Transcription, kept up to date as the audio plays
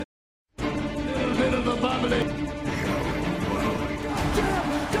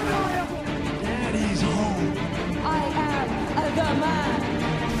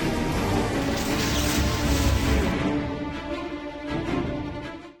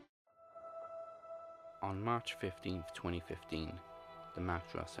On March 15th, 2015, the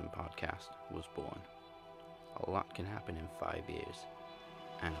Max Wrestling Podcast was born. A lot can happen in 5 years,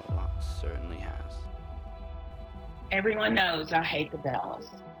 and a lot certainly has. Everyone knows I hate the Bellas.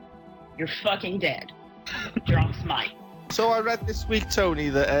 You're fucking dead. You're on Smite. So I read this week, Tony,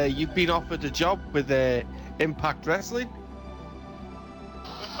 that you've been offered a job with Impact Wrestling.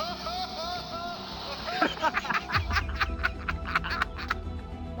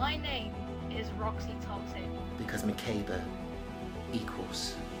 My name is Roxy Thompson. Because McCabe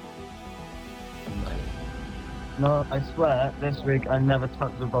equals money. No, I swear, this week I never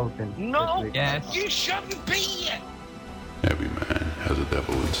touched the Vulcan. No! Yes. You shouldn't be here! Every man has a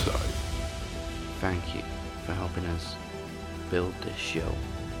devil inside. Thank you for helping us build this show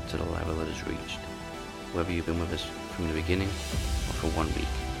to the level it has reached. Whether you've been with us from the beginning or for 1 week,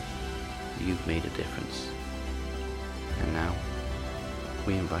 you've made a difference. And now,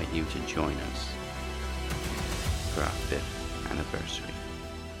 we invite you to join us for our 5th anniversary.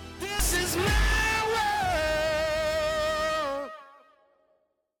 This is my world!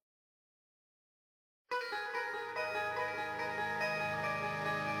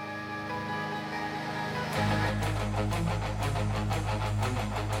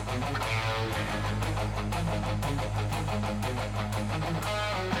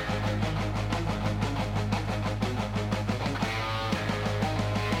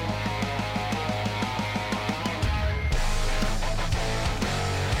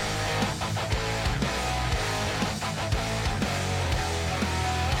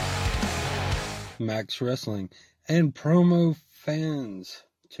 Max Wrestling and promo fans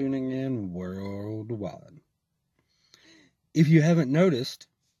tuning in worldwide. If you haven't noticed,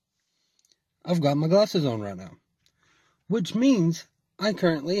 I've got my glasses on right now, which means I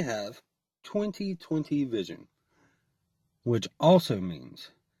currently have 20/20 vision, which also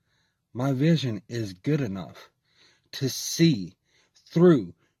means my vision is good enough to see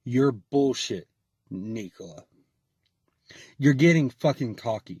through your bullshit, Nicola. You're getting fucking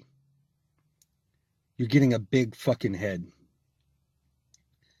cocky. You're getting a big fucking head.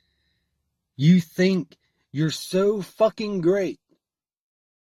 You think you're so fucking great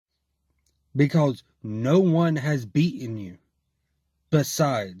because no one has beaten you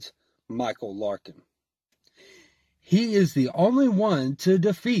besides Michael Larkin. He is the only one to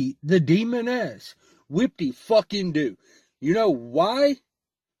defeat the Demoness. Whipty fucking do. You know why?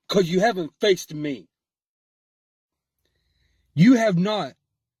 Because you haven't faced me. You have not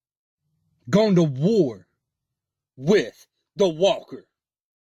gone to war with the Walker.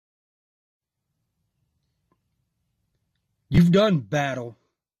 You've done battle.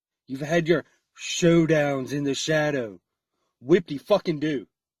 You've had your showdowns in the shadow. Whipty fucking do.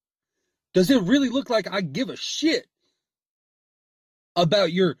 Does it really look like I give a shit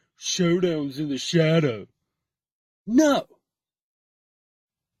about your showdowns in the shadow? No.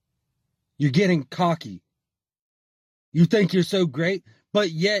 You're getting cocky. You think you're so great, but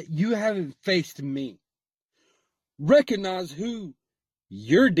yet you haven't faced me. Recognize who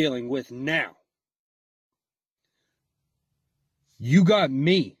you're dealing with now. You got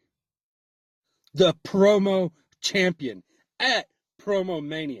me, the promo champion at Promo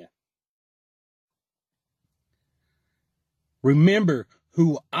Mania. Remember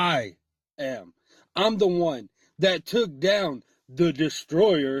who I am. I'm the one that took down the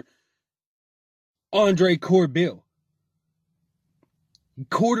Destroyer, Andre Corbill.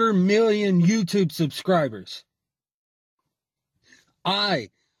 250,000 YouTube subscribers.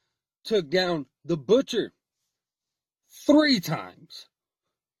 I took down the Butcher 3 times.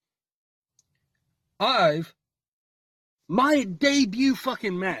 My debut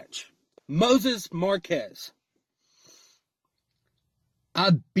fucking match, Moses Marquez.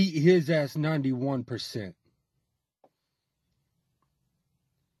 I beat his ass 91%.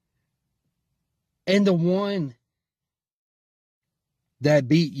 And the one that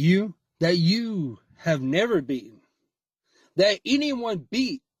beat you, that you have never beaten, that anyone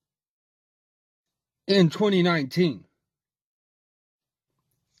beat in 2019,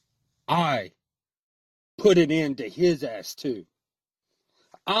 I put it into his ass too.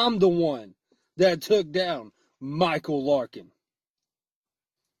 I'm the one that took down Michael Larkin.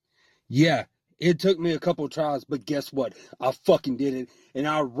 Yeah, it took me a couple tries, but guess what? I fucking did it, and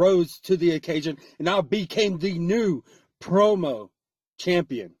I rose to the occasion, and I became the new promo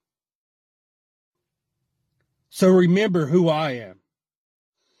champion. So remember who I am.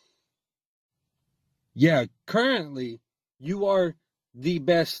 Yeah, currently you are the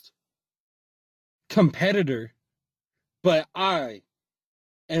best competitor, but I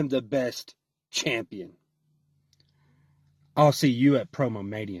am the best champion. I'll see you at Promo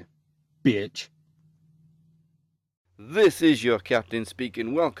Mania, bitch. This is your captain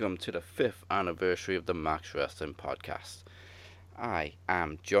speaking. Welcome to the 5th anniversary of the Max Wrestling Podcast. I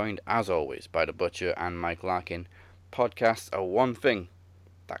am joined, as always, by the Butcher and Mike Larkin. Podcasts are one thing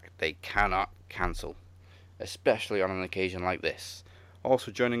that they cannot cancel, especially on an occasion like this.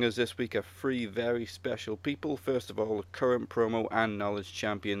 Also joining us this week are 3 very special people. First of all, the current promo and knowledge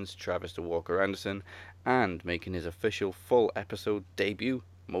champions, Travis the Walker Anderson, and making his official full episode debut,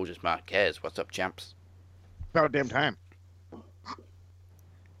 Moses Marquez. What's up, champs? About damn time.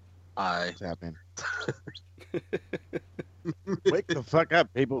 Aye. What's happening? Wake the fuck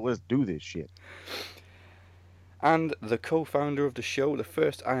up, people. Let's do this shit. And the co-founder of the show, the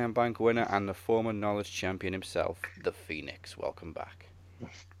first Iron Bank winner, and the former knowledge champion himself, the Phoenix. Welcome back.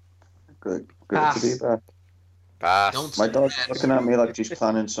 Good to be back. Pass. My dog's looking at me like she's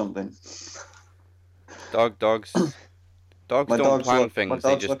planning something. Dogs don't plan things. My They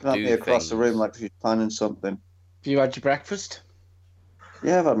dog's just looking at do me across things. the room like she's planning something. Have you had your breakfast?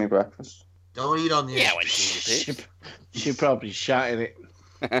 Yeah, I've had my breakfast. Don't eat on the Yeah, when she She probably shot in it.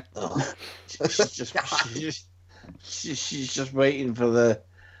 Oh. She's just waiting for the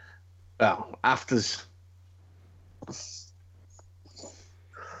afters.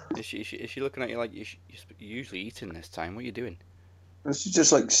 Is she looking at you like you're usually eating this time? What are you doing? She's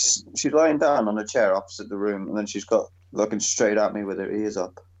just like, she's lying down on a chair opposite the room, and then she's got looking straight at me with her ears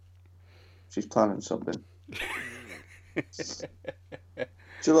up. She's planning something. She's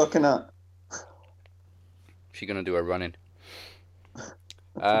looking at. She's gonna do a run-in.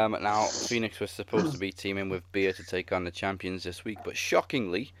 Now, Phoenix was supposed to be teaming with Beer to take on the champions this week, but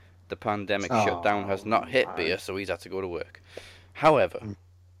shockingly, the pandemic shutdown has not hit Beer, so he's had to go to work. However,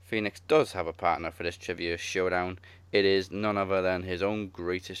 Phoenix does have a partner for this trivia showdown. It is none other than his own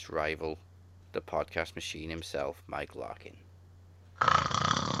greatest rival, the podcast machine himself, Mike Larkin.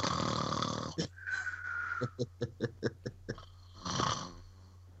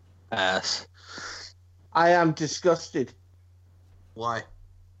 Ass. I am disgusted. Why?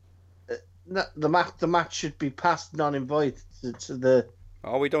 The match should be passed non-invited to the.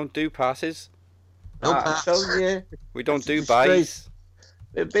 Oh, we don't do passes. No pass. Yeah. We don't It's a do disgrace.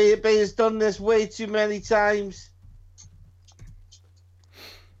 buys. B has done this way too many times.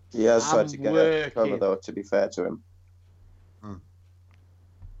 He has tried I'm to get out of trouble, working. though, to be fair to him.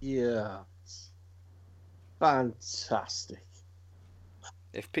 Yeah. Fantastic.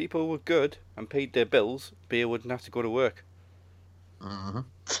 If people were good and paid their bills, Beer wouldn't have to go to work. Mm-hmm.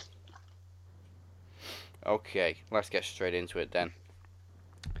 Okay, let's get straight into it then.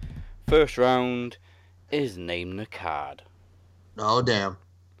 First round is Name the Card. Oh, damn.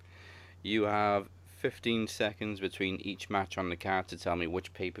 You have 15 seconds between each match on the card to tell me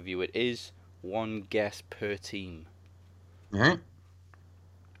which pay-per-view it is. One guess per team. All right.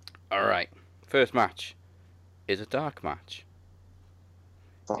 Alright, first match is a dark match.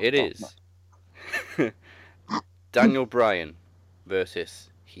 Fuck, It fuck, is Daniel Bryan versus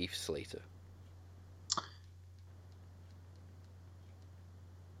Heath Slater.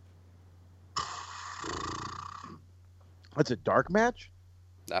 That's a dark match?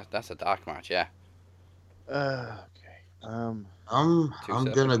 That's a dark match, yeah. Okay. I'm 2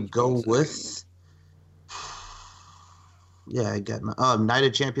 gonna seconds, go 1 with. second. Yeah, I got Night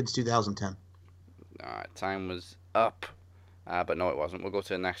of Champions 2010. Alright, time was up. But no, it wasn't. We'll go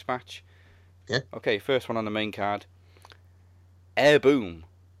to the next match. Okay. Okay, first one on the main card. Air Boom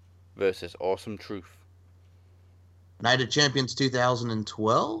versus Awesome Truth. Night of Champions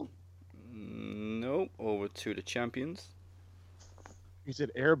 2012. No, over to the champions. You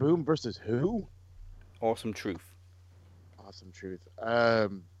said Air Boom versus who? Awesome Truth. Awesome Truth.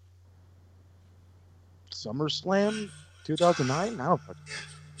 SummerSlam 2009? I don't fucking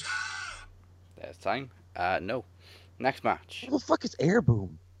know. There's time. No. Next match. What the fuck is Air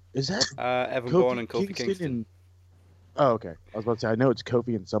Boom? Is that Evan Bourne and Kofi Kingston. and... Oh, okay. I was about to say, I know it's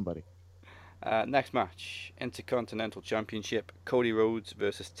Kofi and somebody. Next match. Intercontinental Championship. Cody Rhodes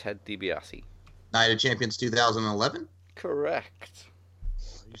versus Ted DiBiase. Night of Champions 2011. Correct.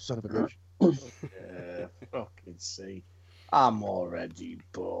 You son of a bitch. Yeah, fucking see. I'm already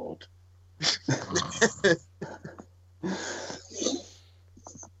bored. All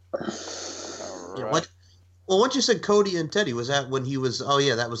Yeah, right. what? Well, once you said Cody and Teddy, was that when he was? Oh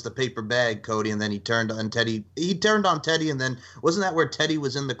yeah, that was the paper bag Cody, and then he turned on Teddy. He turned on Teddy, and then wasn't that where Teddy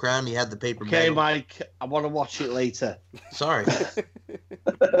was in the crowd? And he had the paper Okay, bag. Mike, I want to watch it later. Sorry.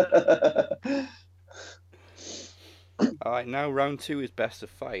 All right, now round 2 is best of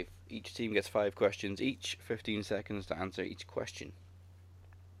 5. Each team gets 5 questions each, 15 seconds to answer each question.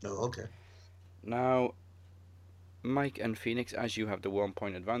 Oh, okay. Now, Mike and Phoenix, as you have the 1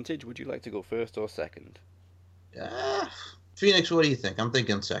 point advantage, would you like to go first or second? Phoenix, what do you think? I'm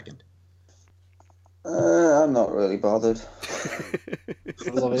thinking second. I'm not really bothered. I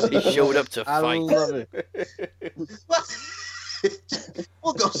love it. He showed up to I fight. love it.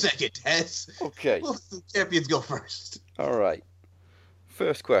 We'll go second, Tess. Okay. The champions go first. All right.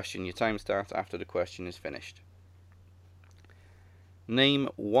 First question. Your time starts after the question is finished. Name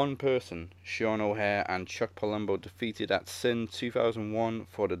one person Sean O'Haire and Chuck Palumbo defeated at Sin 2001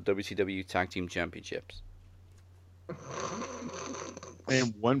 for the WCW Tag Team Championships.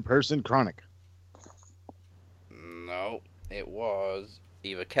 And one person, Chronic. No, it was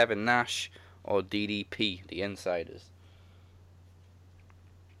either Kevin Nash or DDP, the Insiders.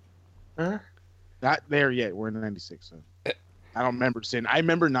 Huh? Not there yet. We're in the 96. So. I don't remember Sin. I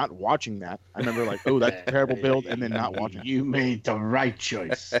remember not watching that. I remember like, oh, that's a terrible build, and then not watching it. You made the right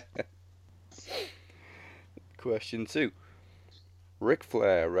choice. Question 2. Ric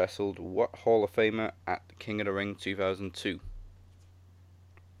Flair wrestled what Hall of Famer at King of the Ring 2002?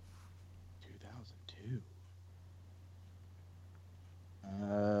 2002.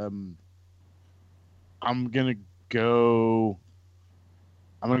 I'm gonna go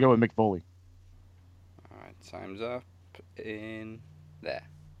with Mick Foley. Alright, time's up in there.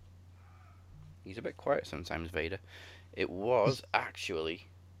 He's a bit quiet sometimes, Vader. It was actually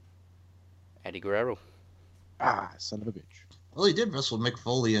Eddie Guerrero. Ah, son of a bitch. Well, he did wrestle Mick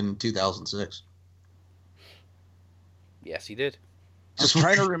Foley in 2006. Yes, he did. I was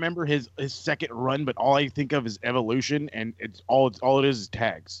trying to remember his second run, but all I think of is Evolution, and it's all it is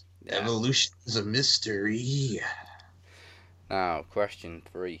tags. Yeah. Evolution is a mystery. Now, question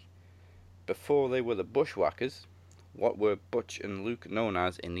 3. Before they were the Bushwhackers, what were Butch and Luke known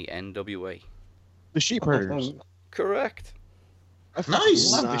as in the NWA? The Sheep Herders. Correct. I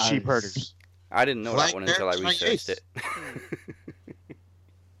Nice. love the Sheep Herders. I didn't know that one until I Flag researched bearers,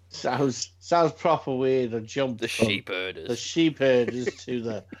 it. Sounds proper weird. A jump The from Sheep Herders. the sheep herders to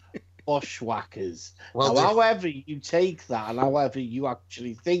the bushwhackers. Well, Now, however you take that, and however you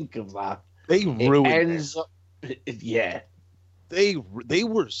actually think of that, They it ruined ends up. Yeah, They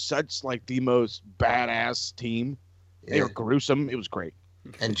were such like the most badass team. They yeah. were gruesome. It was great.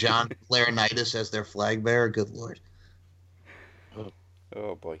 And John Laurinaitis as their flag bearer. Good lord.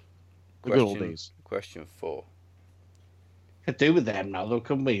 Oh boy. The good old days. Question 4. could do with them now, though,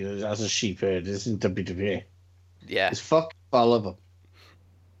 couldn't we? As a sheep herders in WWE, Yeah. it's fuck all of them.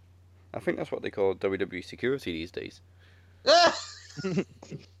 I think that's what they call WWE security these days.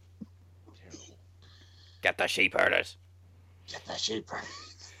 Get the Sheep Herders. Get that sheep.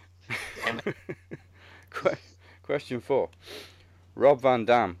 Damn it. Question 4. Rob Van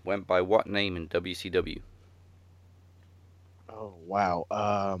Dam went by what name in WCW? Oh wow.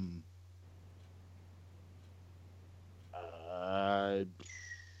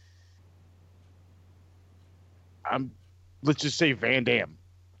 Let's just say Van Dam.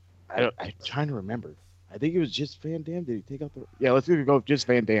 I'm trying to remember. I think it was just Van Dam. Did he take out the? Yeah, let's go with just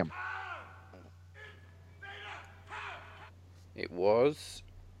Van Dam. It was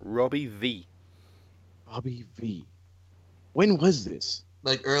Robbie V. Bobby V. When was this?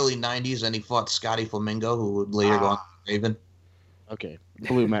 Like early 90s, and he fought Scotty Flamingo, who would later go on to Raven. Okay,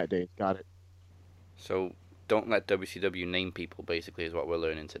 Blue Matt Day. Got it. So don't let WCW name people, basically, is what we're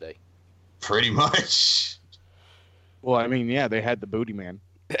learning today. Pretty much. Well, I mean, yeah, they had the Booty Man.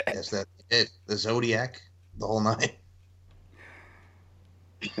 Yes, that's it. The Zodiac, the whole night.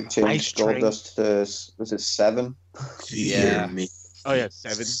 Changed Ice Train. Goldust to, was it 7? Yeah. Me. Oh yeah,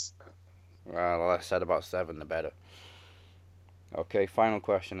 7. Well, the less said about 7, the better. Okay, final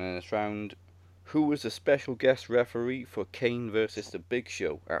question in this round. Who was the special guest referee for Kane versus The Big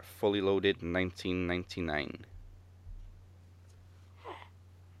Show at Fully Loaded 1999?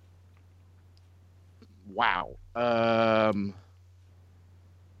 Wow.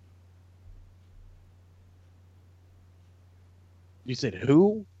 You said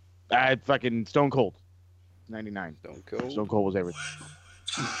who? Fucking Stone Cold. 99. Stone Cold. Stone Cold was everything.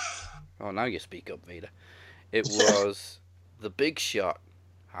 Oh, now you speak up, Vader. It was The Big Shot,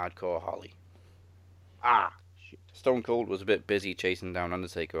 Hardcore Holly. Ah, shit. Stone Cold was a bit busy chasing down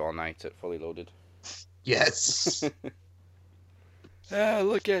Undertaker all night at Fully Loaded. Yes. Ah,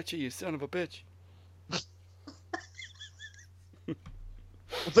 look at you son of a bitch.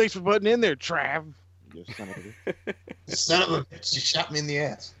 Well, thanks for putting in there, Trav. You son of a Son of a bitch, you shot me in the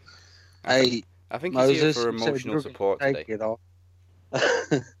ass. Hey, I think he's here Moses, for you said you emotional were support gonna today. take it all.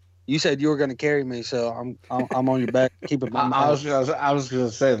 You said you were going to carry me, so I'm on your back. Keep it. I was going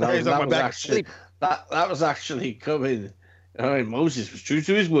to say He's on my that was back actually that was actually coming. I mean, Moses was true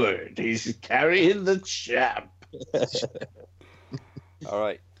to his word. He's carrying the champ. All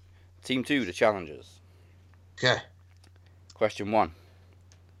right. Team 2, the challengers. Okay. Question 1.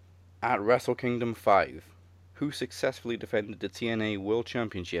 At Wrestle Kingdom 5, who successfully defended the TNA World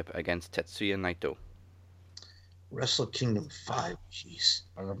Championship against Tetsuya Naito? Wrestle Kingdom 5. Jeez.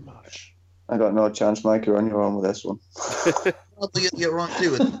 I got no chance, Mike. You're on your own with this one. Probably gonna get wrong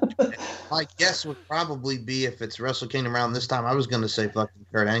too. My guess would probably be if it's Wrestle Kingdom around this time. I was gonna say fucking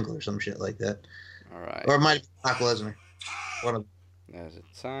Kurt Angle or some shit like that. All right. Or it might be Brock Lesnar. One of There's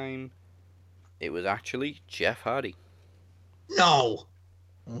a time. It was actually Jeff Hardy. No.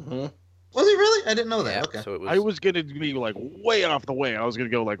 Mm-hmm. Was he really? I didn't know that. Yeah, Okay. so it was. I was gonna be like way off the way. I was gonna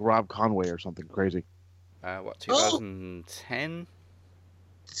go like Rob Conway or something crazy. What, 2010?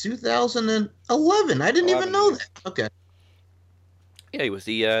 2011. I didn't even know that. Okay. Yeah, he was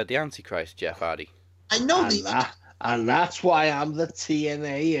the Antichrist, Jeff Hardy. I know And that's why I'm the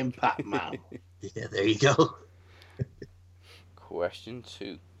TNA Impact Man. Yeah, there you go. Question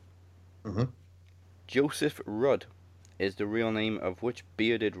 2. Mm-hmm. Joseph Rudd is the real name of which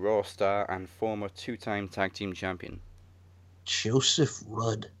bearded Raw star and former 2-time tag team champion? Joseph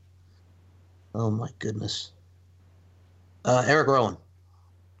Rudd. Oh my goodness. Eric Rowan.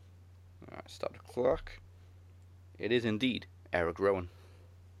 Alright, stop the clock. It is indeed Eric Rowan.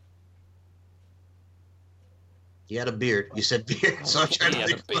 He had a beard. You said beard, so I'm trying to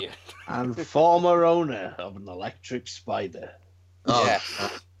think. Beard. And former owner of an electric spider. Oh,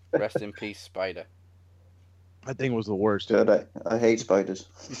 Yes. Rest in peace, Spider. That thing was the worst. Dude, I hate spiders.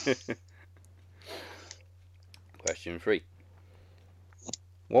 Question 3.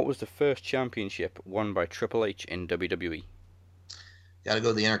 What was the first championship won by Triple H in WWE? Got to go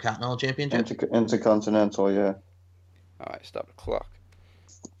to the Intercontinental Championship. Intercontinental, yeah. Alright, stop the clock.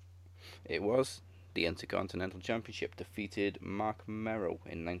 It was the Intercontinental Championship, defeated Mark Merrow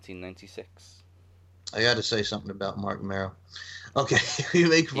in 1996. I got to say something about Mark Merrow. Okay, we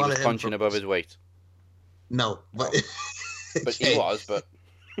make He fun was of him. punching above his weight. No, but But he was, but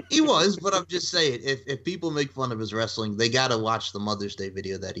he was. But I'm just saying, if people make fun of his wrestling, they got to watch the Mother's Day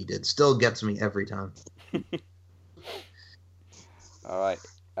video that he did. Still gets me every time. Alright,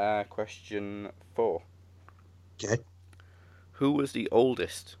 question 4. Okay. Who was the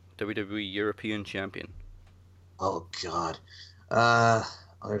oldest WWE European champion? Oh God.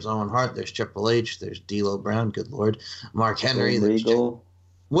 There's Owen Hart. There's Triple H. There's D'Lo Brown. Good Lord. Mark Henry. Regal.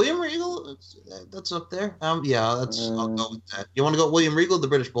 William Regal. That's up there. Yeah. I'll go with that. You want to go William Regal, the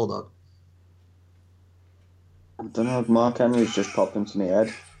British Bulldog? I don't know if Mark Henry's just popped into my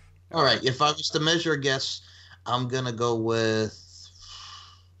head. All right. If I was to measure a guess, I'm gonna go with.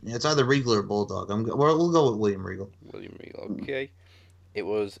 Yeah, it's either Regal or Bulldog. We'll go with William Regal. William Regal. Okay. It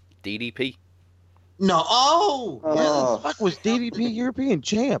was DDP. No. Oh. Oh. Fuck was DDP European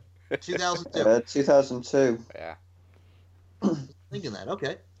champ? 2002. 2002. Yeah. Thinking that.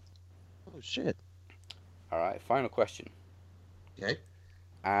 Okay. Oh shit. Alright, final question. Okay.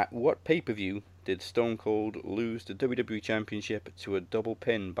 At what pay-per-view did Stone Cold lose the WWE Championship to a double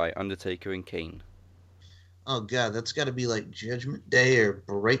pin by Undertaker and Kane? Oh God, that's got to be like Judgment Day or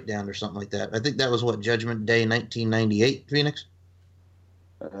Breakdown or something like that. I think that was what, Judgment Day 1998, Phoenix.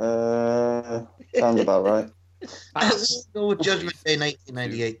 Sounds about right. Let's go with Judgment Day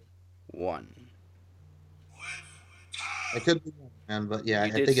 1998. 1. I could be wrong, man, but yeah,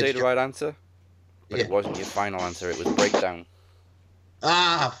 You I did think say it's the right answer, but Yeah. it wasn't your final answer. It was Breakdown.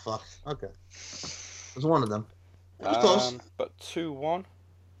 Ah, fuck. Okay. It was one of them. It was close. But 2-1,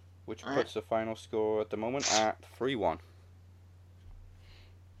 which All puts the final score at the moment at 3-1.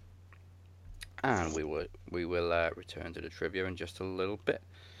 And we will return to the trivia in just a little bit.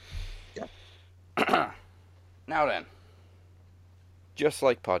 Yeah. Now then, just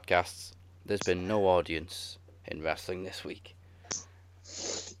like podcasts, there's been no audience in wrestling this week.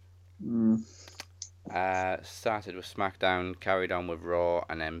 Started with SmackDown, carried on with Raw,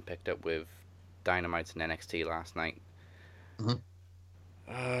 and then picked up with Dynamite and NXT last night.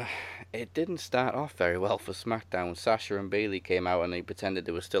 Mm-hmm. It didn't start off very well for SmackDown. Sasha and Bayley came out and they pretended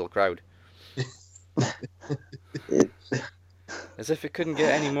there was still a crowd. As if it couldn't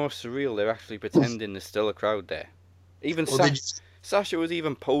get any more surreal, they're actually pretending there's still a crowd there. Even Sasha was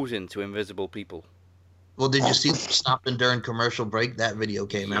even posing to invisible people. Well, did you see them stopping during commercial break? That video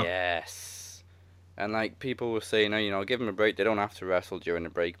came out. Yes. And like people were saying, give them a break. They don't have to wrestle during the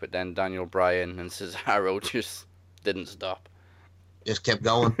break. But then Daniel Bryan and Cesaro just didn't stop. Just kept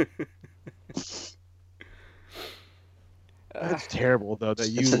going. That's terrible though. That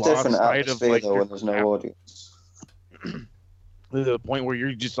you It's a lost different sight of atmosphere like though when there's no audience. to the point where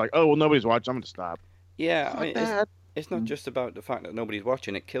you're just like, oh well, nobody's watching. I'm gonna stop. Yeah, I mean, bad. it's not just about the fact that nobody's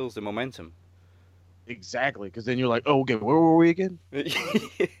watching. It kills the momentum. Exactly, because then you're like, oh, okay, where were we again? I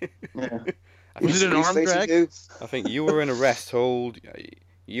Was it an arm drag? I think you were in a rest hold.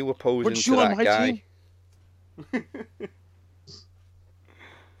 You were posing Weren't to you on that my guy. team?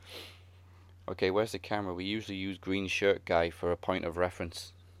 Okay, where's the camera? We usually use green shirt guy for a point of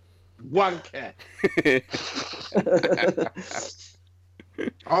reference. Wanker.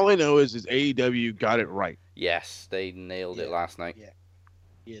 All I know is AEW got it right. Yes, they nailed it last night. Yeah,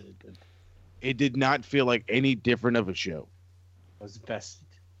 they did. It did not feel like any different of a show. It was the best.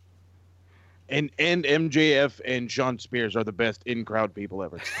 And MJF and Sean Spears are the best in-crowd people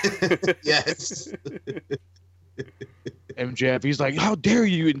ever. Yes. MJF, he's like, how dare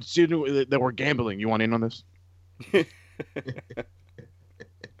you insinuate that we're gambling? You want in on this?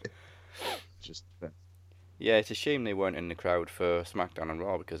 Just that. Yeah, it's a shame they weren't in the crowd for SmackDown and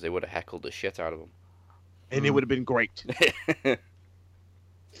Raw because they would have heckled the shit out of them. And it would have been great.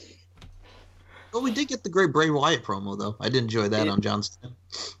 Well, we did get the great Bray Wyatt promo, though. I did enjoy that on John Cena.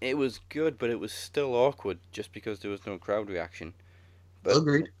 It was good, but it was still awkward just because there was no crowd reaction. But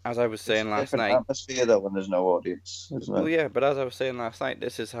Agreed. As I was saying last night, atmosphere though when there's no audience, isn't well, it? yeah, but as I was saying last night,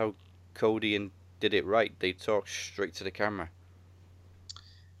 this is how Cody and did it right. They talked straight to the camera.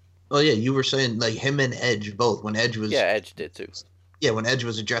 Well, yeah, you were saying like him and Edge both. When Edge was, Yeah, Edge did too. yeah, when Edge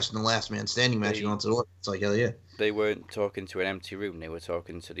was addressing the Last Man Standing match, you went to the audience. It's like hell yeah. They weren't talking to an empty room. They were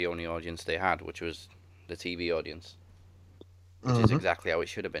talking to the only audience they had, which was the TV audience, which is exactly how it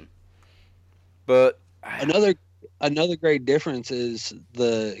should have been. But another great difference is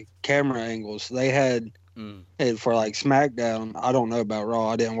the camera angles they had for like SmackDown. I don't know about Raw.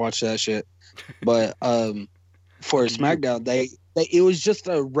 I didn't watch that shit, but for SmackDown, it was just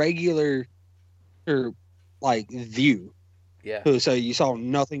a regular like view. Yeah. So you saw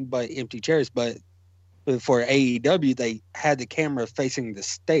nothing but empty chairs, but for AEW, they had the camera facing the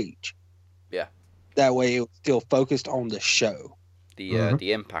stage. Yeah. That way, it was still focused on the show.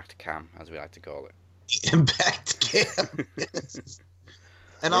 The impact cam, as we like to call it. Impact cam.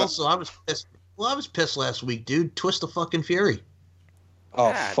 And also, I was pissed. Well, I was pissed last week, dude. Twist of fucking Fury.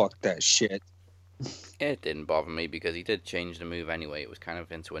 Oh, fuck that shit. It didn't bother me because he did change the move anyway. It was kind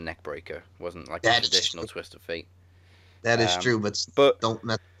of into a neck breaker. It wasn't like a traditional twist of fate. That is true, but don't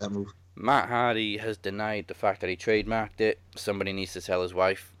mess with that move. Matt Hardy has denied the fact that he trademarked it. Somebody needs to tell his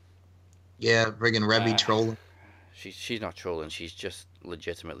wife. Yeah, friggin' Rebby trolling. She's not trolling. She's just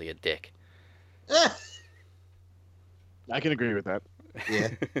legitimately a dick. I can agree with that. Yeah.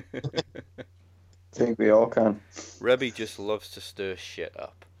 I think we all can. Rebby just loves to stir shit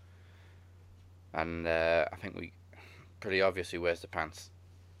up. And I think we pretty obviously wears the pants.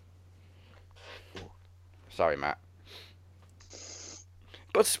 Sorry, Matt.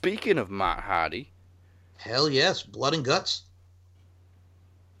 But speaking of Matt Hardy. Hell yes, blood and guts.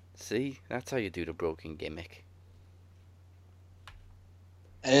 See, that's how you do the broken gimmick.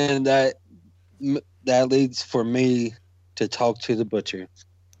 And that leads for me to talk to the butcher.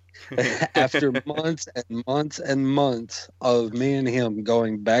 After months and months and months of me and him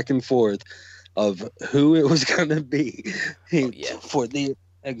going back and forth of who it was going to be for the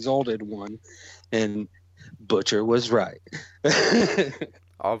Exalted One, and Butcher was right.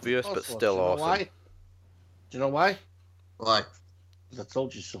 Obvious, but still awesome. Why? Do you know why? Why? I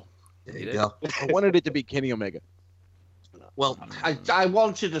told you so. There you go. I wanted it to be Kenny Omega. Well, I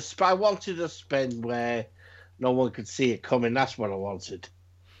wanted a spin where no one could see it coming. That's what I wanted.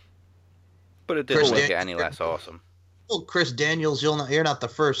 But it didn't make it any less awesome. Well, Chris Daniels, you're not the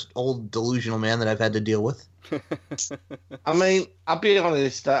first old delusional man that I've had to deal with. I mean, I'll be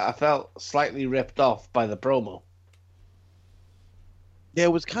honest, I felt slightly ripped off by the promo. Yeah,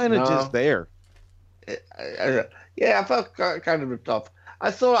 it was kind of just there. I felt kind of ripped off.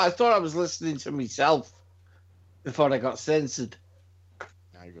 I thought I was listening to myself before I got censored.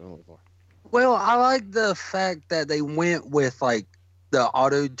 Now you're going a little far. Well, I like the fact that they went with like the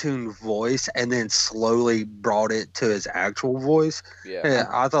auto-tuned voice and then slowly brought it to his actual voice. Yeah,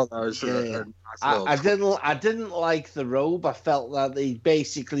 I thought that was a nice little I didn't like the robe. I felt that they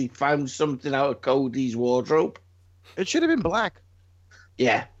basically found something out of Cody's wardrobe. It should have been black.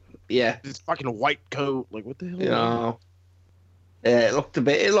 Yeah. This fucking white coat. Like, what the hell? You know. It looked a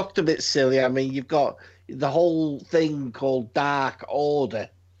bit silly. I mean, you've got the whole thing called Dark Order.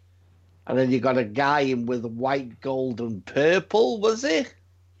 And then you got a guy in with white, gold, and purple, was it?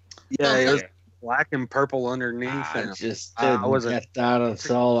 Yeah, it was black and purple underneath. I just didn't get that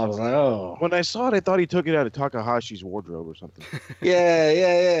at all. I was like, oh. When I saw it, I thought he took it out of Takahashi's wardrobe or something. Yeah.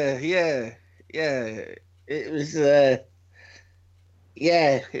 It was,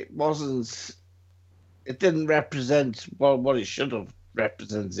 it wasn't, it didn't represent what it should have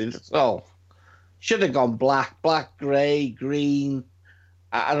represented at all. Should have gone black, grey, green,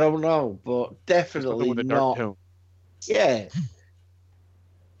 I don't know, but definitely with a dark not. tone. Yeah.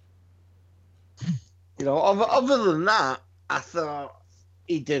 You know, other than that, I thought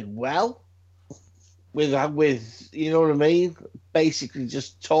he did well with you know what I mean? Basically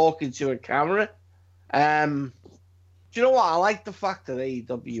just talking to a camera. Do you know what? I like the fact that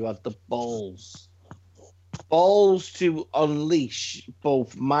AEW had the balls to unleash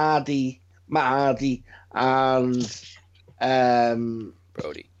both Matt Hardy and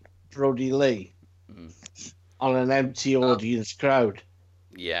Brody Lee on an empty audience crowd.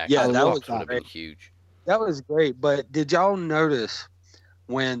 Yeah, Yeah, that that would was have been great. huge. That was great. But did y'all notice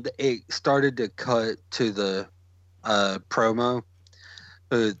when it started to cut to the promo,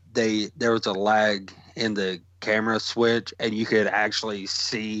 there was a lag in the camera switch, and you could actually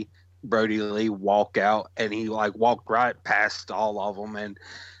see Brody Lee walk out, and he like walked right past all of them and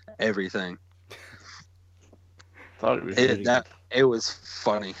everything. Thought it was really good. It was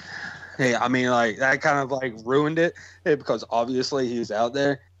funny. Hey, I mean, like that kind of like ruined it because obviously he was out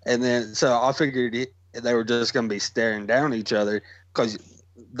there, and then so I figured they were just going to be staring down each other because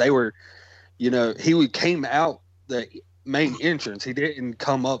they were, you know, came out the main entrance. He didn't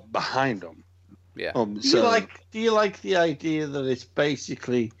come up behind them. Yeah. Do you like the idea that it's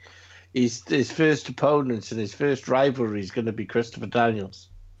basically his first opponents and his first rivalry is going to be Christopher Daniels?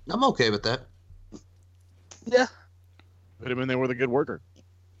 I'm okay with that. Yeah. Put him in there with a good worker.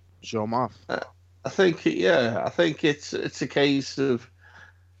 Show him off. I think it's a case of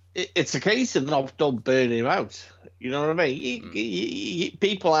don't burn him out. You know what I mean?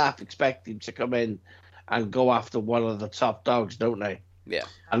 People half expect him to come in and go after one of the top dogs, don't they? Yeah.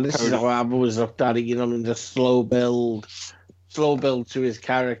 And this is how I've always looked at it. You know, in the slow build to his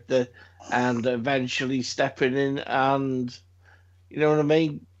character, and eventually stepping in, and you know what I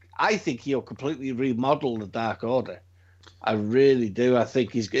mean. I think he'll completely remodel the Dark Order. I really do. I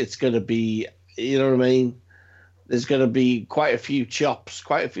think it's going to be, you know what I mean? There's going to be quite a few chops,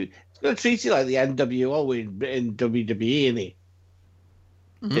 It's going to treat you like the NWO in WWE, isn't it?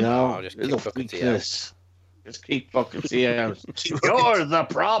 Mm-hmm. You know? Oh, just keep fucking weakness. Just keep fucking CMs. You're the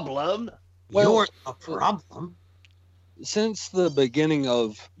problem. You're a problem. Since the beginning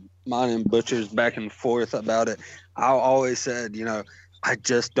of mine and Butcher's back and forth about it, I always said, you know, I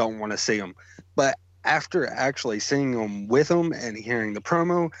just don't want to see him. But after actually seeing him with him and hearing the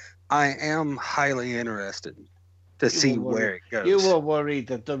promo, I am highly interested to see where it goes. You were worried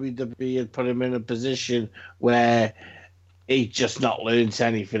that WWE had put him in a position where he just not learned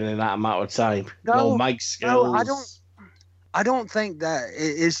anything in that amount of time. No mic skills. No, I don't think that.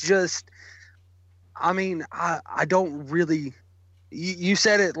 It's just, I mean, I don't really. You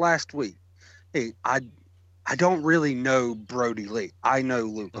said it last week. Hey, I don't really know Brody Lee. I know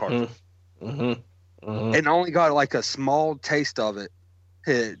Luke Harper. And only got like a small taste of it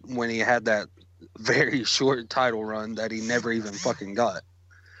when he had that very short title run that he never even fucking got.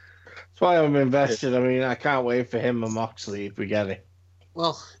 That's why I'm invested. I mean, I can't wait for him and Moxley if we get it.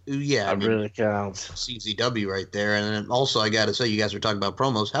 Well, yeah. I really can't. CZW right there. And then also, I got to say, you guys were talking about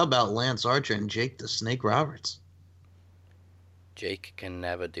promos. How about Lance Archer and Jake the Snake Roberts? Jake can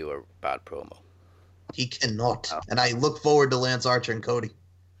never do a bad promo. He cannot. And I look forward to Lance Archer and Cody.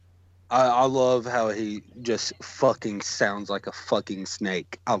 I love how he just fucking sounds like a fucking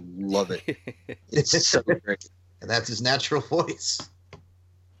snake. I love it. It's so great. And that's his natural voice.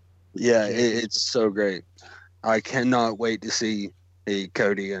 Yeah, it's so great. I cannot wait to see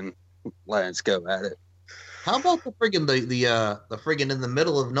Cody and Lance go at it. How about the friggin' the friggin' in the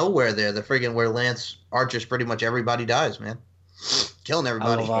middle of nowhere there, the friggin' where Lance Archer's pretty much everybody dies, man. Killing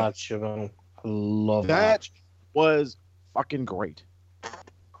everybody. I love Archer, man. I love that. Was fucking great.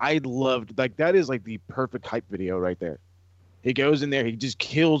 I loved, like, that is like the perfect hype video right there. He goes in there, he just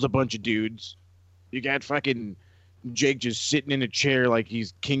kills a bunch of dudes. You got fucking Jake just sitting in a chair like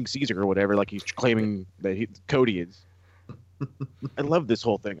he's King Caesar or whatever, like he's claiming that Cody is. I love this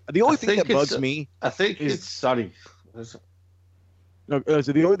whole thing. The only thing that bugs me, I think it's sorry. No,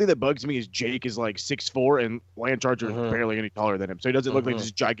 so the only thing that bugs me is Jake is like 6'4" and Lance Archer is barely any taller than him, so he doesn't look like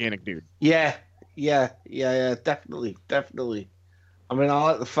this gigantic dude. Yeah, definitely. I mean, I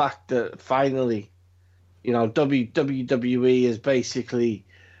like the fact that finally, you know, WWE has basically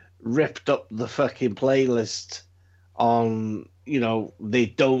ripped up the fucking playlist on, you know, they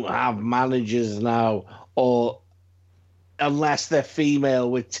don't have managers now, or unless they're female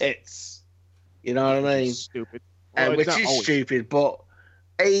with tits. You know what I mean? Stupid. Which is stupid, but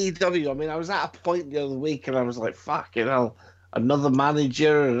AEW, I mean, I was at a point the other week and I was like, fuck, you know, another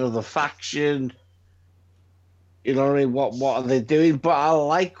manager, another faction. You know what I mean? What are they doing? But I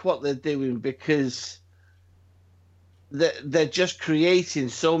like what they're doing because they're just creating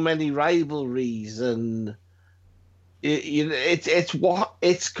so many rivalries, and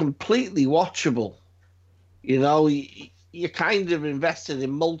it's completely watchable. You know, you're kind of invested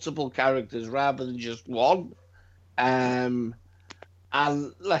in multiple characters rather than just one. And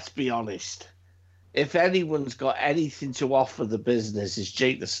let's be honest, if anyone's got anything to offer the business, it's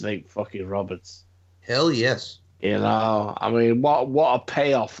Jake the Snake fucking Roberts. Hell yes. You know, I mean, what a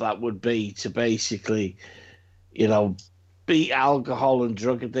payoff that would be to basically, you know, beat alcohol and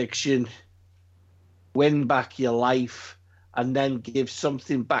drug addiction, win back your life, and then give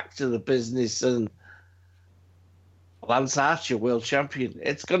something back to the business. And Lance Archer, world champion,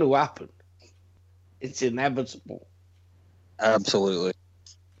 it's going to happen. It's inevitable. Absolutely.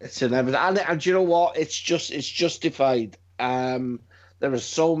 It's inevitable. And you know what? It's justified. There are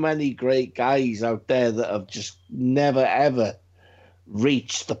so many great guys out there that have just never, ever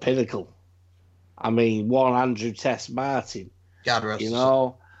reached the pinnacle. I mean, one Andrew Tess Martin. God rest you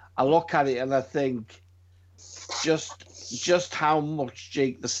know, I look at it and I think just how much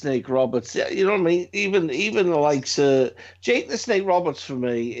Jake the Snake Roberts, you know what I mean? Even the likes of Jake the Snake Roberts for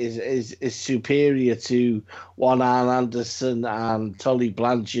me is superior to one Arn Anderson and Tully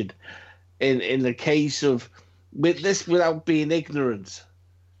Blanchard in the case of, with this, without being ignorant,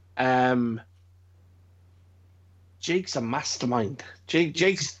 Jake's a mastermind. Jake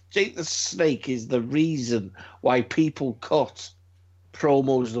the Snake is the reason why people cut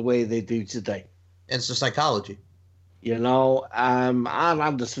promos the way they do today. It's the psychology. You know, Arn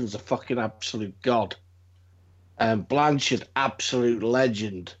Anderson's a fucking absolute god. Blanchard, absolute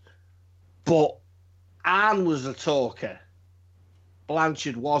legend. But Arn was a talker.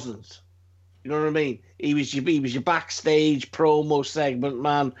 Blanchard wasn't. You know what I mean? He was your backstage promo segment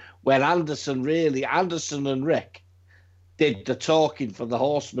man. When Anderson and Rick did the talking for the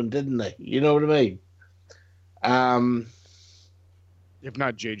Horsemen, didn't they? You know what I mean? If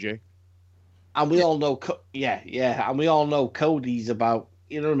not JJ. And we all know, and we all know Cody's about,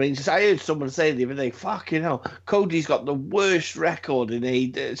 you know what I mean? Just, I heard someone say the other day, fucking hell, Cody's got the worst record in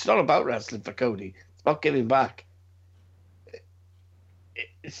AEW. It's not about wrestling for Cody. It's about giving back.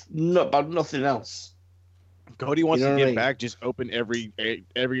 It's not about nothing else. Cody wants You know to what I get mean? back. Just open every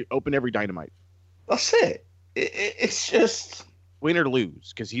Dynamite. That's it. It's just win or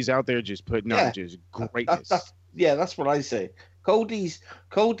lose, because he's out there just putting on just greatness. That's what I say. Cody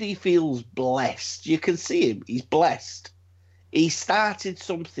feels blessed. You can see him. He's blessed. He started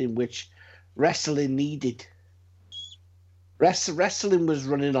something which wrestling needed. Wrestling was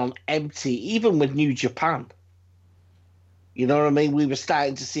running on empty, even with New Japan. You know what I mean? We were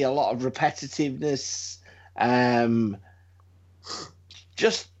starting to see a lot of repetitiveness.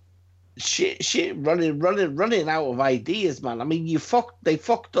 Just shit running out of ideas, man. I mean, they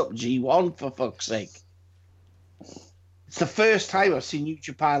fucked up G1 for fuck's sake. It's the first time I've seen New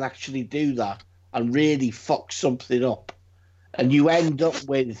Japan actually do that and really fuck something up. And you end up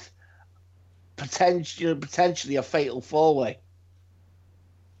with potentially a fatal four-way.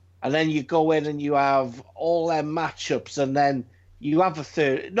 And then you go in and you have all them matchups, and then you have a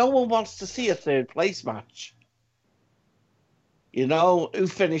third. No one wants to see a third place match. You know, who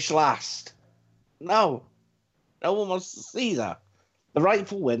finished last? No one wants to see that. The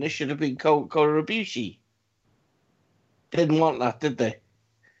rightful winner should have been Kota Ibushi. Didn't want that, did they?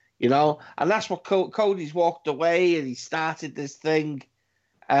 You know, and that's what Cody's walked away, and he started this thing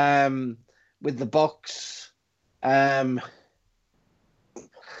with the Bucks. I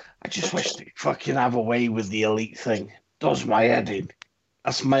just wish they fucking have a way with the elite thing. Does my head in.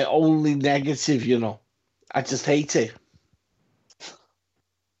 That's my only negative, you know. I just hate it.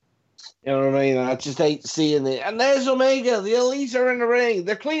 You know what I mean? I just hate seeing it. And there's Omega. The elites are in the ring.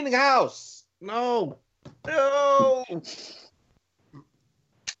 They're cleaning house. No.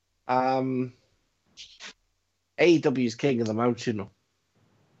 AEW is king of the mountain. You know?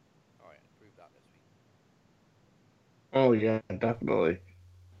 Oh yeah, definitely.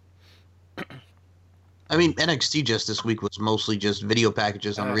 I mean, NXT just this week was mostly just video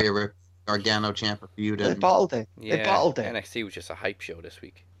packages on Rhea Gargano, Ciampa feud. They bottled it. Yeah, They bottled it. NXT was just a hype show this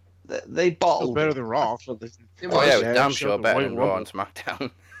week. They bottled It was better it. than Raw. Oh yeah, it was damn sure better than Raw Rumble. and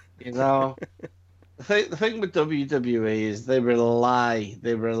SmackDown. You know, the thing with WWE is they rely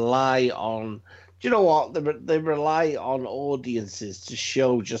on. Do you know what? They rely on audiences to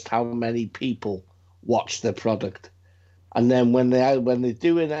show just how many people watch their product, and then when they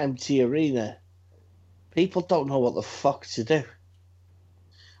do an empty arena, people don't know what the fuck to do.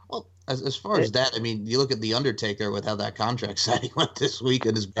 Well, as far as that, I mean, you look at The Undertaker with how that contract signing went this week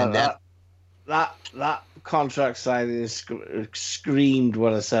and his bandana. That contract signing screamed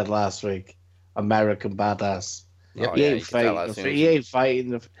what I said last week. American Badass. Oh, he yeah, ain't you can tell fighting. as soon as He ain't fighting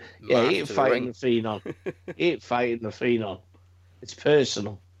the. Yeah, march he ain't to the fighting ring. the Phenom. He ain't fighting the Phenom. It's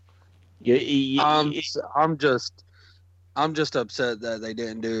personal. I'm just upset that they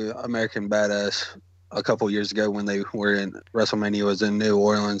didn't do American Badass a couple years ago when they were in WrestleMania was in New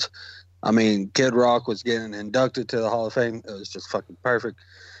Orleans. I mean, Kid Rock was getting inducted to the Hall of Fame. It was just fucking perfect.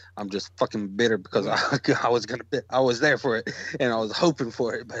 I'm just fucking bitter because I was there for it and I was hoping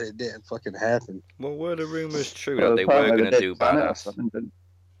for it, but it didn't fucking happen. Well, were the rumors true Well, that they were apparently going they to did do plan it or Badass? something, didn't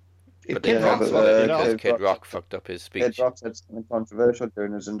But Kid they Rock cancelled fucked it it up. because Kid Kid Rock- Rock fucked up his Kid speech. Rock said something controversial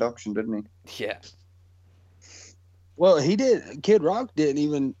during his induction, didn't he? Yeah. Well, he did. Kid Rock didn't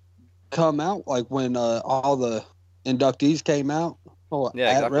even come out like when all the inductees came out. Yeah,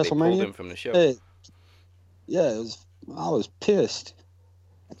 at exactly. They pulled WrestleMania. him from the show. Yeah, I was pissed.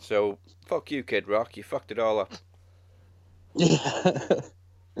 So, fuck you, Kid Rock. You fucked it all up. Yeah.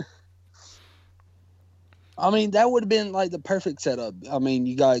 I mean, that would have been like the perfect setup. I mean,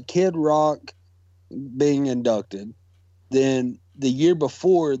 you got Kid Rock being inducted. Then the year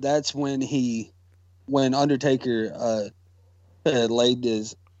before, that's when Undertaker had laid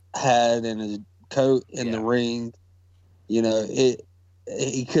his hat and his coat in the ring. You know,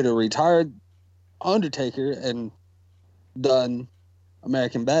 he could have retired Undertaker and done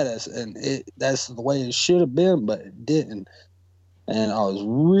American Badass, and that's the way it should have been, but it didn't. And I was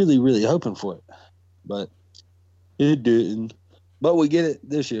really, really hoping for it, but it didn't. But we get it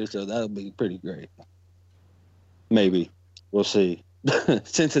this year, so that'll be pretty great. Maybe. We'll see.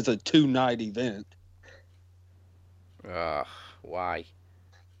 Since it's a 2-night event. Why?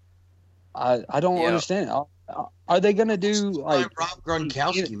 I don't understand. Are they going to do like Rob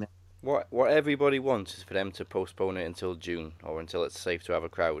Gronkowski, man? What everybody wants is for them to postpone it until June or until it's safe to have a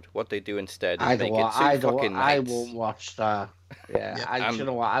crowd. What they do instead is make it two fucking I nights. won't watch that. Yeah, and- you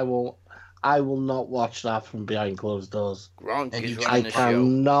know what? I will not watch that from behind closed doors. Gronk is running I the show.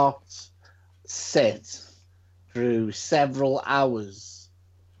 cannot sit through several hours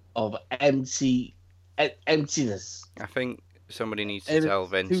of emptiness. I think somebody needs to And tell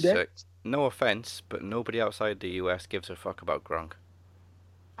it's Vince 2 that, days. no offense, but nobody outside the US gives a fuck about Gronk.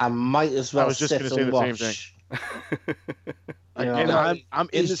 I might as well I was just sit going to say and the watch. same thing. You know, Again, I'm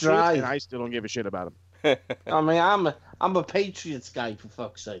in he's the suit dry. and I still don't give a shit about him. I mean, I'm a Patriots guy, for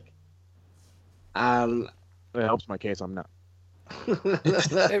fuck's sake. And It helps my case. I'm not.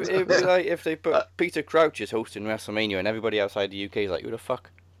 It'd be like if they put Peter Crouch as hosting WrestleMania and everybody outside the UK is like, who the fuck?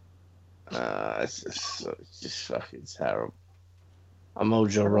 It's just fucking terrible.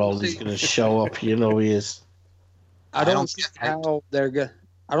 Mojo Rawley's going to show up. You know he is. I don't see how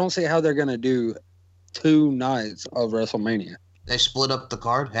they're gonna do 2 nights of WrestleMania. They split up the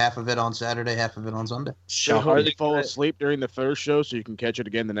card, half of it on Saturday, half of it on Sunday. So Are they fall gonna- asleep during the first show so you can catch it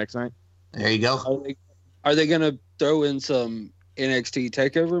again the next night? There you go. Are they gonna throw in some NXT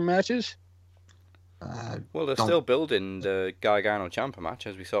takeover matches? Well, they're Don't- still building the Gargano Ciampa match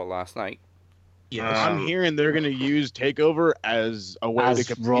as we saw last night. I'm hearing they're going to use Takeover as a way to As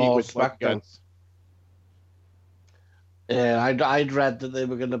compete Raw, with like, SmackDown. Yeah, I'd read that they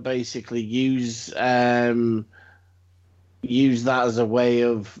were going to basically use that as a way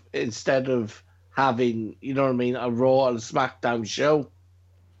of, instead of having, you know what I mean, a Raw and SmackDown show,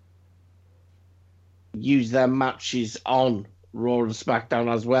 use their matches on Raw and SmackDown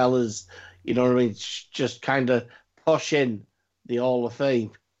as well as, you know what I mean, just kind of push in the Hall of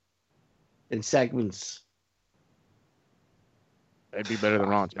Fame in segments. It'd be better than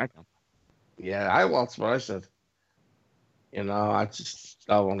Raw and SmackDown. Yeah, that's what I said. You know, I just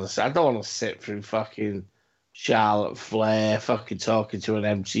don't want to. I don't want to sit through fucking Charlotte Flair fucking talking to an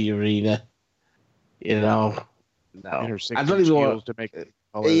empty arena. You know, no. And her I don't even want to make it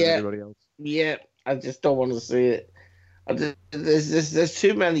taller than everybody else. Yeah, I just don't want to see it. There's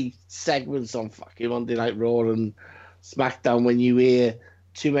too many segments on fucking Monday Night Raw and SmackDown when you hear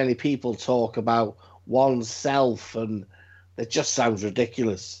too many people talk about oneself, and it just sounds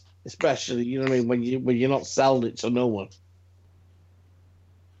ridiculous. Especially, you know what I mean, when you're not selling it to no one.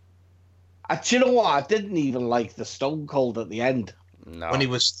 Do you know what? I didn't even like the Stone Cold at the end. No. When he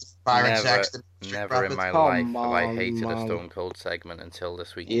was Byron Saxton. Never in my life have I hated a Stone Cold segment until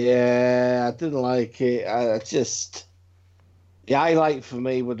this week. Yeah, I didn't like it. The highlight for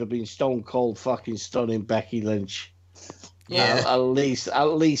me would have been Stone Cold fucking stunning Becky Lynch. Yeah. At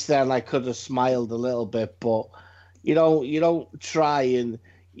least then I could have smiled a little bit, but you don't try, and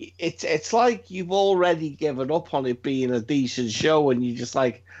it's like you've already given up on it being a decent show, and you just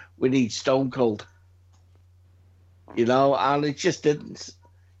like, we need Stone Cold. You know, and it just didn't.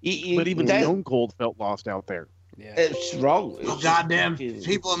 But even Stone Cold felt lost out there. Yeah. It's wrong. Oh, goddamn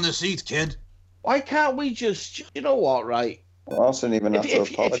people in the seats, kid. Why can't we just, you know what, right? Well, Austin even had to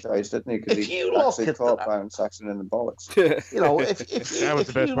apologise, didn't he? Because if he you look actually at caught that- Byron Saxon in the bollocks. You know, if That was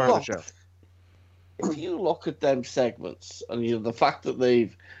the best part of the show. If you look at them segments and the fact that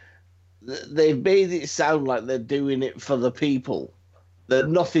they've made it sound like they're doing it for the people, that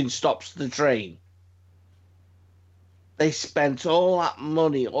nothing stops the train. They spent all that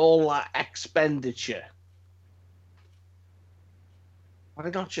money, all that expenditure. Why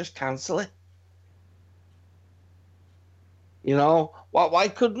not just cancel it? You know, why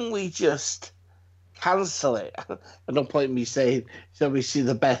couldn't we just cancel it? And no point in me saying, so we see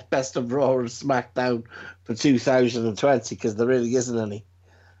the best of Raw and SmackDown for 2020, because there really isn't any.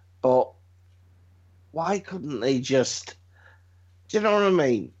 But why couldn't they just, do you know what I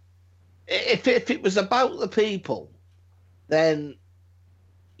mean? If it was about the people, then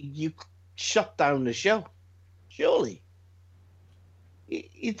you shut down the show, surely.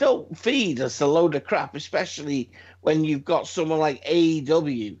 You don't feed us a load of crap, especially when you've got someone like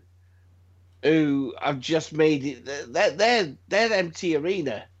AEW who have just made it. Their empty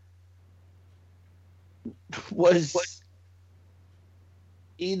arena was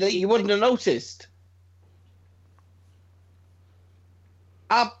you wouldn't have noticed.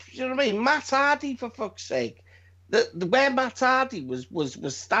 You know what I mean? Matt Hardy, for fuck's sake. Where Matt Hardy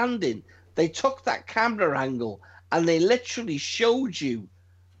was standing, they took that camera angle and they literally showed you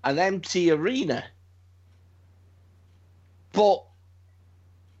an empty arena. But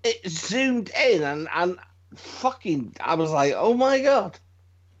it zoomed in and fucking, I was like, oh my God.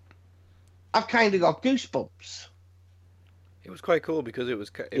 I've kind of got goosebumps. It was quite cool because it was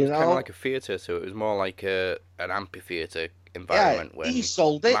kind of like a theatre, so it was more like an amphitheatre environment. Yeah, he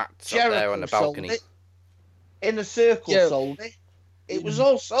sold it. Matt sat there on the balcony. Sold it. Inner Circle sold it. It was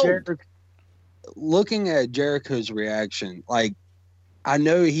all sold. Looking at Jericho's reaction, like, I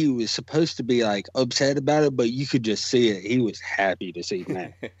know he was supposed to be like upset about it, but you could just see it. He was happy to see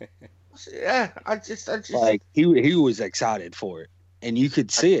Matt. Yeah, I just like he was excited for it, and you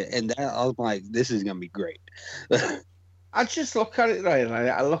could see it. And that, I was like, this is gonna be great. I just look at it right.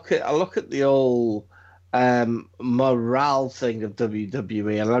 I look at the old morale thing of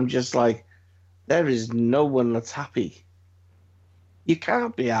WWE, and I'm just like, there is no one that's happy. You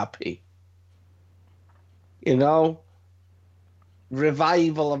can't be happy. You know,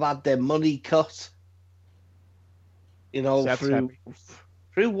 Revival have had their money cut. You know,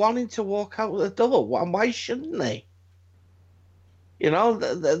 through wanting to walk out the door. Why shouldn't they? You know,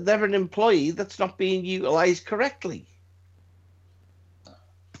 they're an employee that's not being utilized correctly.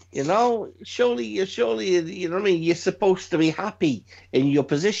 You know, surely, you know what I mean? You're supposed to be happy in your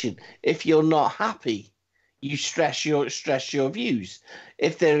position. If you're not happy, you stress your views.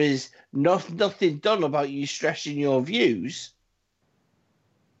 If there is nothing done about you stressing your views,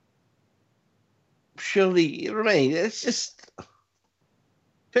 surely, you know what I mean? It's just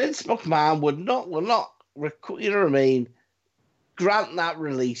Vince McMahon would not, you know what I mean, grant that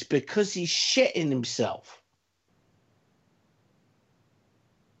release because he's shitting himself.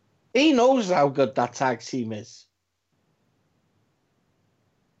 He knows how good that tag team is.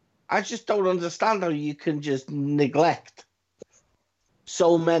 I just don't understand how you can just neglect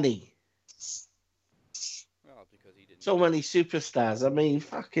so many. Well, because he didn't. So many superstars. I mean,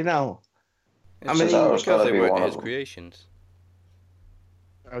 fucking hell. I mean, because they weren't his creations.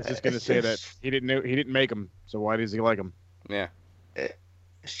 I was just going to say that he didn't make them, so why does he like them? Yeah.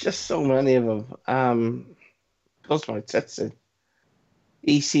 It's just so many of them. Goes my tits in.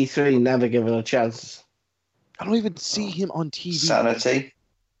 EC3 never given a chance. I don't even see him on TV. Sanity.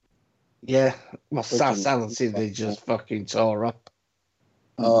 Yeah, well, Sanity they just fucking tore up.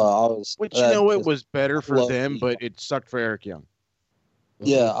 Which, you know, it was better for them, but it sucked for Eric Young.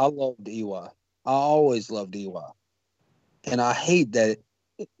 Yeah, I loved EY. I always loved EY. And I hate that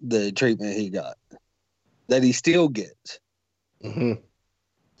the treatment he got. That he still gets. Mm-hmm.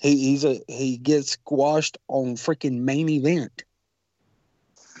 He gets squashed on freaking main event.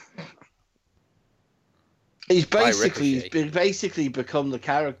 He's basically become the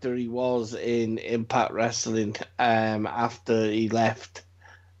character he was in Impact Wrestling after he left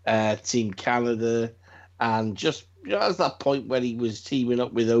Team Canada, and just at that point when he was teaming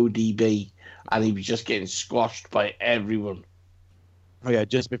up with ODB and he was just getting squashed by everyone. Oh yeah,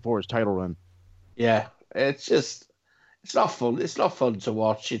 just before his title run. Yeah, it's not fun. It's not fun to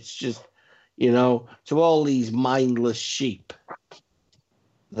watch. It's just, you know, to all these mindless sheep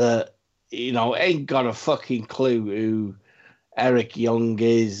that, you know, ain't got a fucking clue who Eric Young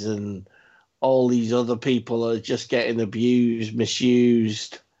is, and all these other people are just getting abused,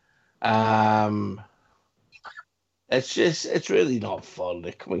 misused. It's really not fun.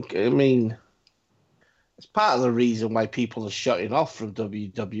 I mean, It's part of the reason why people are shutting off from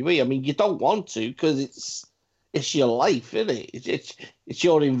WWE. I mean, you don't want to because it's your life, isn't it? It's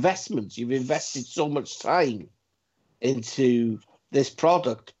your investments. You've invested so much time into this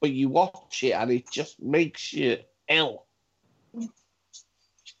product, but you watch it and it just makes you ill.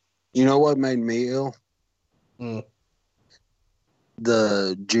 You know what made me ill?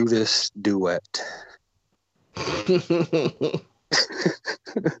 The Judas duet.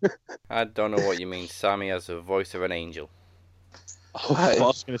 I don't know what you mean. Sammy has the voice of an angel. I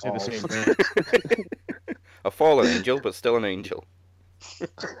was going to say the same thing. A fallen angel, but still an angel.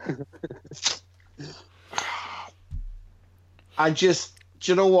 Do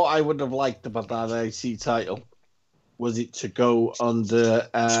you know what I would have liked about that IC title? Was it to go under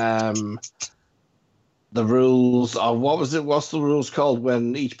the rules of what's the rules called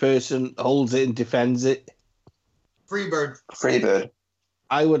when each person holds it and defends it? Freebird.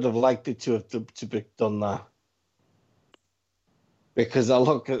 I would have liked it to be done that. Because I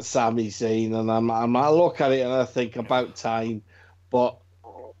look at Sami Zayn and I look at it and I think about time, but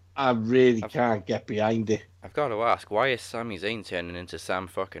I really can't get behind it. I've got to ask, why is Sami Zayn turning into Sam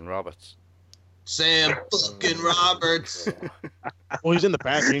fucking Roberts? Sam fucking Roberts. Well, he's in the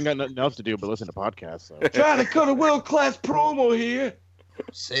back. He ain't got nothing else to do but listen to podcasts. So. Trying to cut a world-class promo here.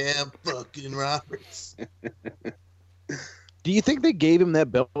 Sam fucking Roberts. Do you think they gave him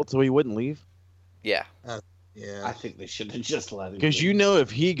that belt so he wouldn't leave? Yeah. Yeah. I think they should have just let him. Because you know if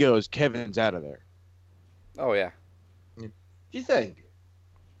he goes, Kevin's out of there. Oh, yeah. Do you think?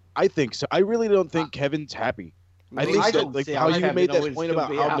 I think so. I really don't think Kevin's happy. I think I that, don't like see how how you Kevin made that Owens point can about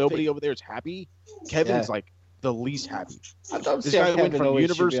be how happy. nobody over there is happy. Kevin's Yeah. like the least happy. I don't This see how guy went Kevin from Owens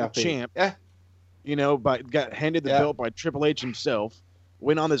should be Universal happy. Champ, Yeah. you know, got handed the Yeah. belt by Triple H himself.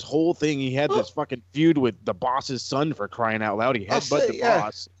 Went on this whole thing. He had this fucking feud with the boss's son for crying out loud. He That's headbutted it, the yeah.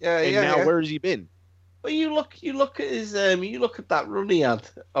 boss, Yeah, and yeah, now yeah. where's he been? But you look at his you look at that run he had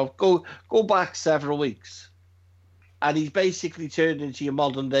of go back several weeks, and he's basically turned into your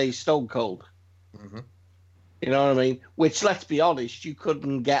modern day Stone Cold. Mm-hmm. You know what I mean? Which, let's be honest, you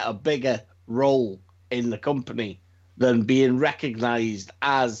couldn't get a bigger role in the company than being recognized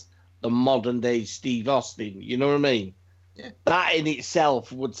as the modern day Steve Austin. You know what I mean? Yeah. That in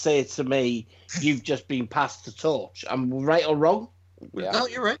itself would say to me, you've just been passed the torch. I'm right or wrong? Yeah. No,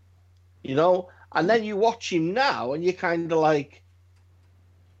 you're right. You know? And then you watch him now, and you're kind of like,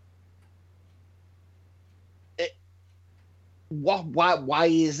 "What? Why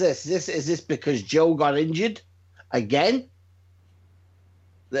is this? Is this because Joe got injured again?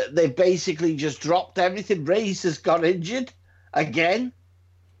 They basically just dropped everything. Reigns has got injured again.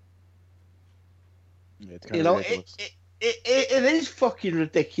 Yeah, it's You kinda know, ridiculous. it is fucking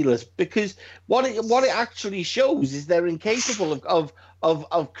ridiculous because what it actually shows is they're incapable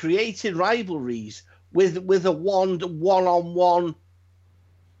of creating rivalries with a one-on-one,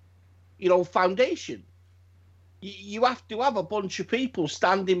 you know, foundation. You have to have a bunch of people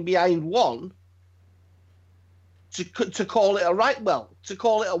standing behind one to call it to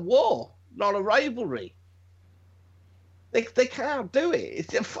call it a war, not a rivalry. They can't do it.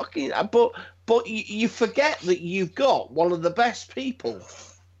 It's a fucking but you forget that you've got one of the best people.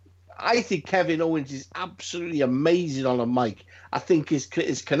 I think Kevin Owens is absolutely amazing on a mic. I think his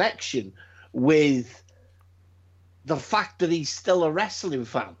connection with the fact that he's still a wrestling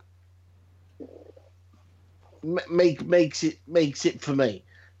fan makes it for me.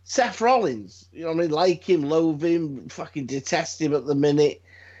 Seth Rollins, you know what I mean? Like him, loathe him, fucking detest him at the minute.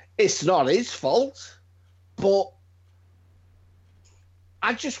 It's not his fault, but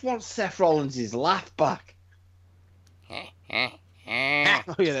I just want Seth Rollins' laugh back. Oh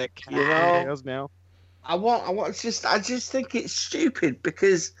yeah, that cat You know? tails now. I just think it's stupid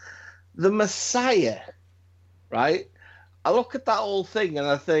because the Messiah, right? I look at that whole thing and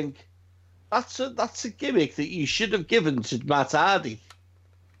I think that's a gimmick that you should have given to Matt Hardy.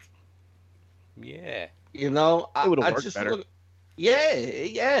 Yeah. You know, It would have I worked just better. look,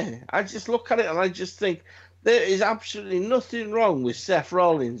 yeah. I just look at it and I just think there is absolutely nothing wrong with Seth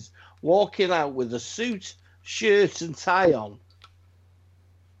Rollins walking out with a suit, shirt, and tie on.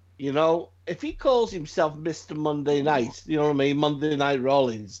 You know, if he calls himself Mr. Monday Night, you know what I mean, Monday Night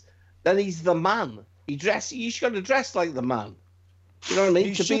Rollins, then he's the man. He's got to dress like the man. You know what I mean?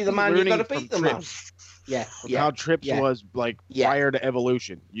 You To should be the be man, you've got to learning beat from the man. Trips. Yeah, With yeah. how Trips yeah. was like Yeah. prior to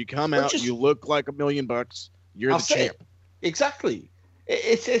Evolution. You come But out, just- you look like $1 million. You're That's the champ. it. Exactly.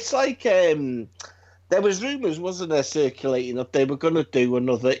 It's like there was rumors, wasn't there, circulating that they were going to do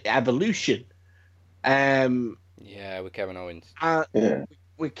another Evolution. Yeah, with Kevin Owens. Yeah.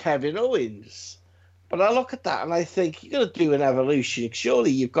 With Kevin Owens. But I look at that and I think you're going to do an Evolution. Surely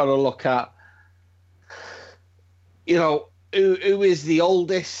you've got to look at you know, who is the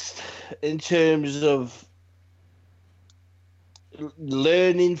oldest in terms of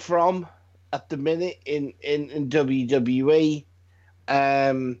learning from at the minute in WWE.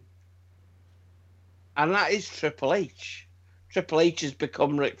 And that is Triple H. Triple H has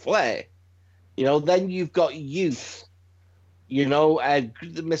become Ric Flair. You know, then you've got youth. You know, then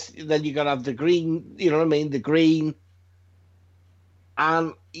you're going to have the green, you know what I mean, the green.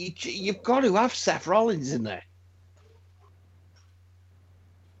 And you've got to have Seth Rollins in there.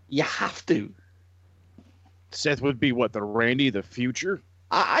 You have to. Seth would be what, the Randy, the future?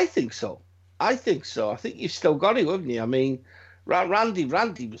 I think so. I think you've still got it, haven't you? I mean, Randy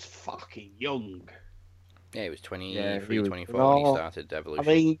was fucking young. Yeah, he was 23, Yeah, he was- 24 when he started Evolution. I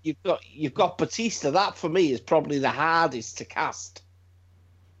mean, you've got Batista. That for me is probably the hardest to cast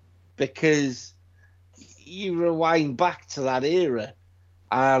because you rewind back to that era,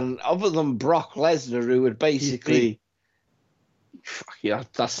 and other than Brock Lesnar, who would basically, yeah,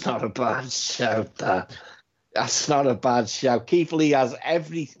 that's not a bad shout. That's not a bad shout. Keith Lee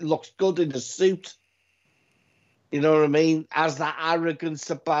looks good in a suit. You know what I mean? Has that arrogance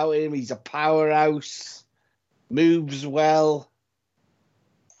about him. He's a powerhouse. Moves well.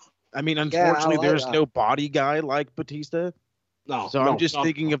 I mean, unfortunately, like there's that. no body guy like Batista. No. So I'm just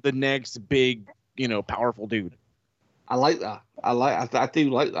thinking of the next big, powerful dude. I like that. I do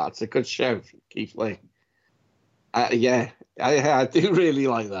like that. It's a good shout, Keith Lee. Yeah, I do really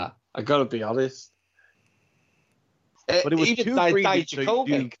like that. I gotta be honest. But it was even too greedy to do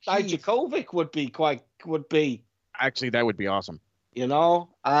Dijakovic would be. Actually, that would be awesome. You know,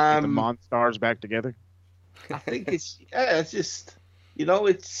 Get the Monstars back together. I think it's just,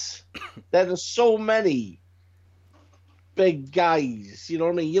 there are so many big guys, you know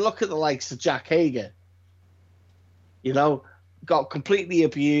what I mean? You look at the likes of Jack Hager, got completely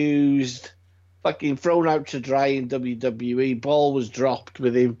abused, fucking thrown out to dry in WWE, ball was dropped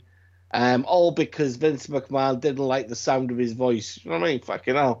with him, all because Vince McMahon didn't like the sound of his voice. You know what I mean?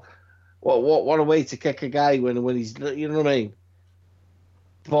 Fucking hell. What a way to kick a guy when he's, you know what I mean?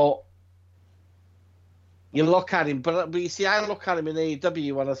 But you look at him, but you see, I look at him in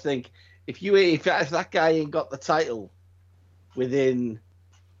AEW and I think if that guy ain't got the title within,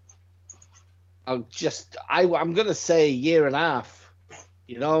 I'm gonna say a year and a half,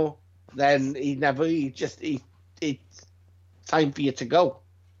 then it's time for you to go.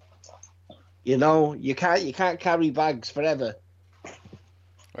 You can't carry bags forever.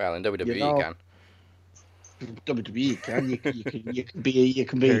 Well, in WWE you can. WWE can.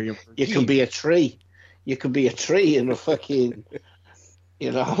 You can be a tree. You can be a tree in a fucking,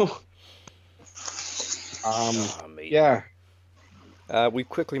 yeah. We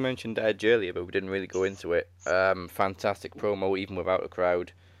quickly mentioned Edge earlier, but we didn't really go into it. Fantastic promo, even without a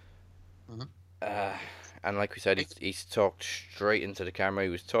crowd. Mhm. And like we said, he's talked straight into the camera.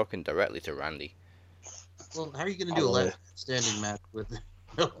 He was talking directly to Randy. Well, how are you going to do a last standing match with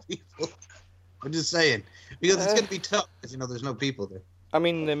no people? I'm just saying, because it's going to be tough because there's no people there. I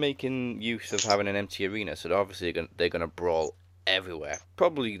mean, they're making use of having an empty arena, so obviously they're going to brawl everywhere.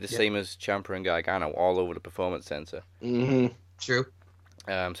 Probably the same as Ciampa and Gargano, all over the Performance Center. Mm-hmm. True.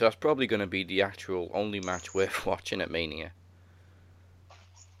 So that's probably going to be the actual only match worth watching at Mania.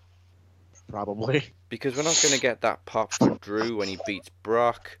 Probably. Because we're not going to get that pop for Drew when he beats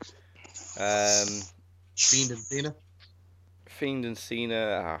Brock. Fiend and Cena. Fiend and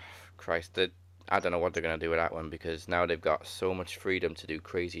Cena, Christ, I don't know what they're going to do with that one because now they've got so much freedom to do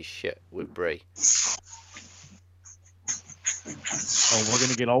crazy shit with Bray. Oh, we're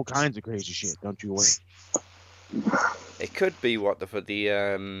going to get all kinds of crazy shit, don't you worry. It could be what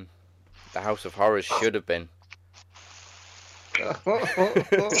the House of Horrors should have been. No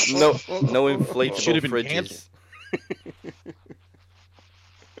inflatable Should have been fridges.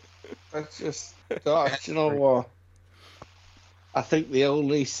 That's just, you know what? I think the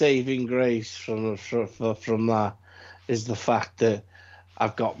only saving grace from that is the fact that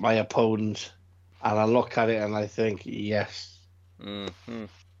I've got my opponent and I look at it and I think, yes. Mm-hmm.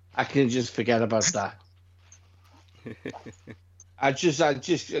 I can just forget about that. I just,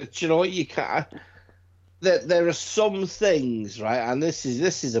 you know what, you can't. There are some things, right, and this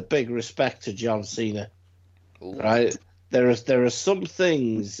is a big respect to John Cena, right? There are some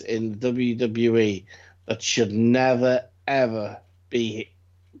things in WWE that should never ever be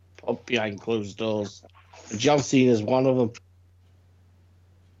put behind closed doors. John Cena is one of them.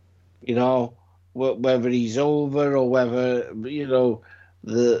 Whether he's over or whether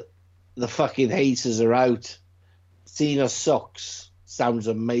the fucking haters are out. Cena sucks. Sounds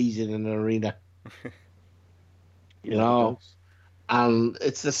amazing in an arena. And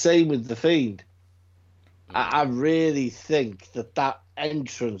it's the same with The Fiend. I really think that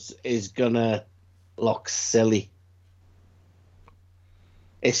entrance is gonna look silly,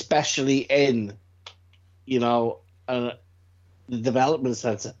 especially in, the development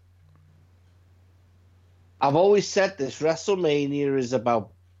center. I've always said this: WrestleMania is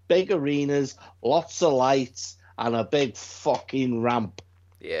about big arenas, lots of lights, and a big fucking ramp.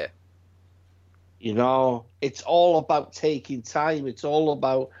 Yeah. It's all about taking time. It's all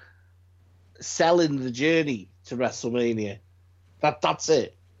about selling the journey to WrestleMania. That's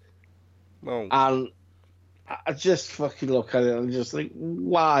it. Well, And I just fucking look at it and I'm just like,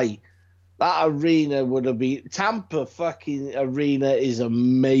 why? That arena would have been... Tampa fucking arena is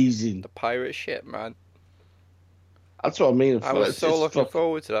amazing. the pirate ship, man. That's what I mean. I was It's so just looking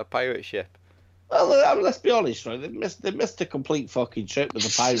forward to that pirate ship. Well, let's be honest, right? They missed a complete fucking trip with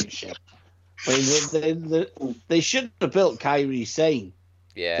the pirate ship. I mean, they should have built Kairi Sane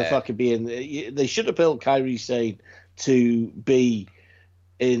Yeah. to fucking be in. They should have built Kairi Sane to be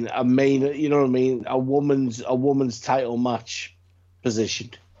in a main. You know what I mean? A woman's title match position.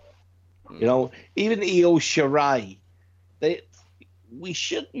 Even Io Shirai. We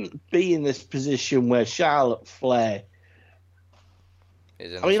shouldn't be in this position where Charlotte Flair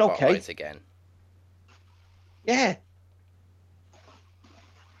Is in the spotlight again. Yeah.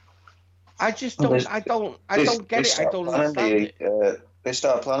 I just don't. I don't get it. I don't understand it. They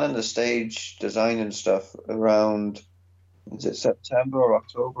start planning the stage design and stuff around. Is it September or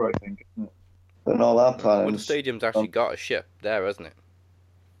October? I think. Isn't it? And all that planning. Well, the stadium's actually got a ship there, hasn't it?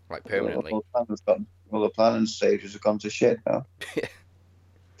 Like permanently. All the planning stages have gone to shit now.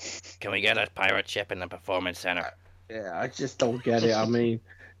 Can we get a pirate ship in the performance center? Yeah, I just don't get it. I mean,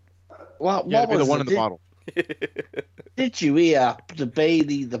 what Yeah, was the one it? in the bottle. Did you hear the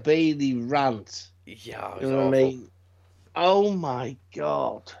Bailey rant? Yeah, it was You know what I awful. mean? Oh my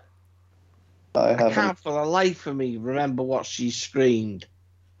god! I can't for the life of me remember what she screamed.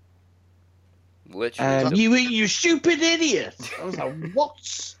 Literally. You stupid idiot! I was like,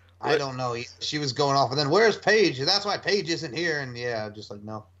 what? I don't know. She was going off, and then where's Paige? That's why Paige isn't here. And yeah, just like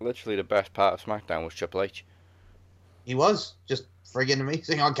no. Literally the best part of SmackDown was Triple H. He was just friggin'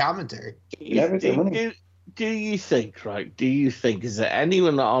 amazing on commentary. Do you think, right? Do you think, is there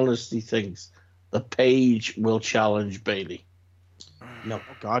anyone that honestly thinks that Paige will challenge Bailey? No.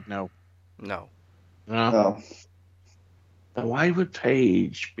 Oh, God, no. No. No. Then why would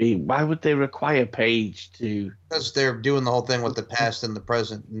Paige be? Why would they require Paige to? Because they're doing the whole thing with the past and the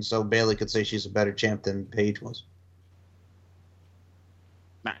present, and so Bailey could say she's a better champ than Paige was.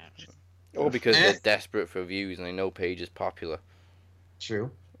 Or because they're desperate for views and they know Paige is popular.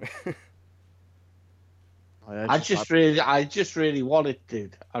 True. I just really want it,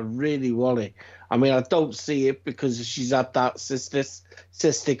 dude. I really want it. I mean, I don't see it because she's had that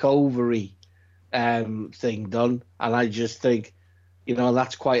cystic ovary thing done, and I just think,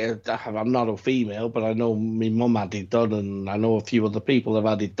 that's quite a. I'm not a female, but I know my mum had it done, and I know a few other people have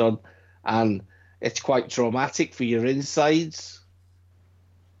had it done, and it's quite traumatic for your insides.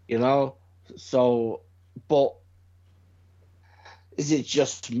 So, but is it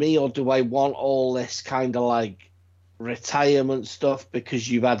just me, or do I want all this kind of like retirement stuff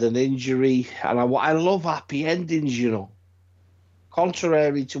because you've had an injury? And I love happy endings,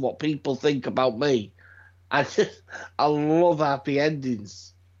 contrary to what people think about me. I love happy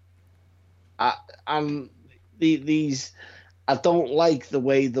endings. I don't like the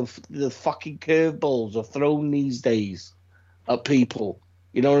way the fucking curveballs are thrown these days at people.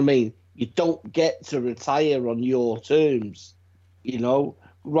 You know what I mean? You don't get to retire on your terms. Ron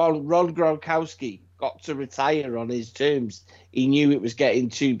Gronkowski got to retire on his terms. He knew it was getting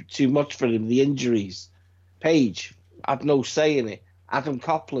too much for him, the injuries. Paige had no say in it. Adam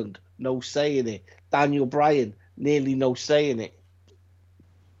Copeland, no say in it. Daniel Bryan, nearly no say in it.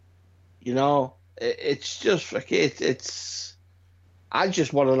 It's just like it's. I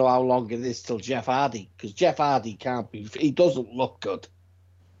just want to know how long it is till Jeff Hardy, because Jeff Hardy can't be. He doesn't look good.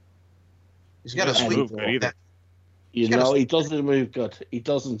 He's got a sweet either. He doesn't move good. He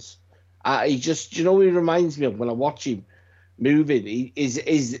doesn't. He just, he reminds me of when I watch him moving.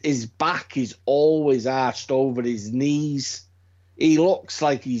 His back is always arched over his knees. He looks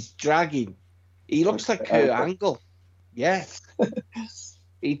like he's dragging. He looks like Kurt Angle. Yeah.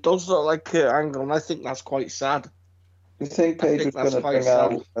 He does look like Kurt Angle, and I think that's quite sad. You think Paige was going to bring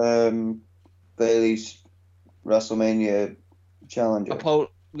out Bailey's WrestleMania challenger?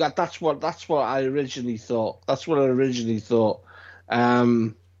 That's what I originally thought.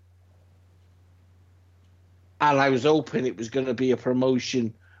 And I was hoping it was going to be a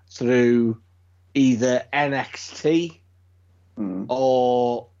promotion through either NXT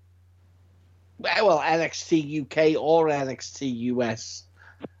or Well, NXT UK or NXT US.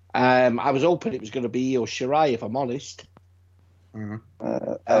 I was hoping it was going to be Io Shirai, if I'm honest. Mhm.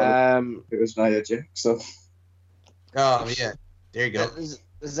 It was Nia Jax, so. Oh yeah, there you go.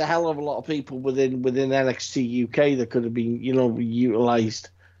 There's a hell of a lot of people within NXT UK that could have been, utilised.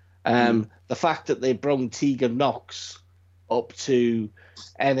 The fact that they brought Tegan Knox up to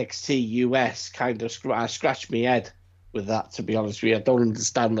NXT US kind of scratched my head with that, to be honest with you. I don't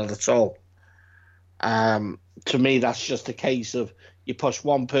understand that at all. To me, that's just a case of you push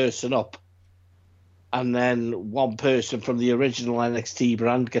one person up and then one person from the original NXT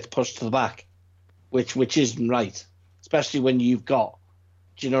brand gets pushed to the back, which isn't right, especially when you've got,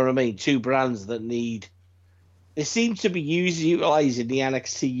 do you know what I mean, two brands that need... They seem to be utilising the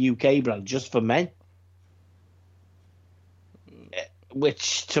NXT UK brand just for men,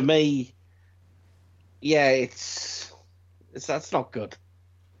 which to me, yeah, that's not good.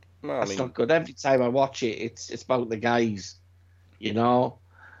 Well, That's not good. Every time I watch it, it's about the guys, or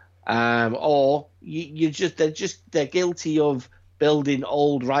they're guilty of building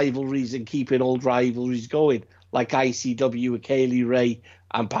old rivalries and keeping old rivalries going, like ICW with Kaylee Ray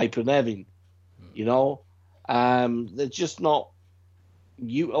and Piper Niven. They're just not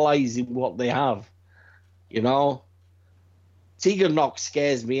utilizing what they have. Tegan Knox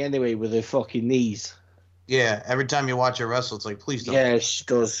scares me anyway with her fucking knees. Yeah, every time you watch her wrestle, it's like, please don't. Yeah, she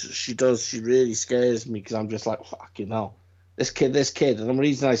does. She really scares me because I'm just like, fucking hell. This kid. And the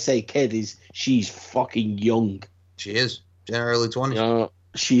reason I say kid is she's fucking young. She is. In her early 20s.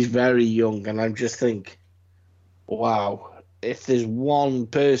 She's very young, and I just think, wow, if there's one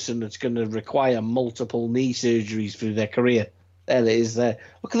person that's going to require multiple knee surgeries through their career, there it is there.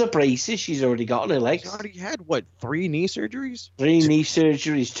 Look at the braces she's already got on her legs. She's already had, 3 knee surgeries? 3 knee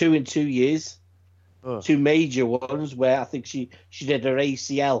surgeries, 2 in 2 years. Ugh. 2 major ones where I think she did her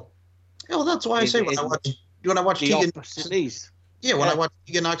ACL. Yeah, well, that's why I say when I watch Tegan Knox, yeah, when I watch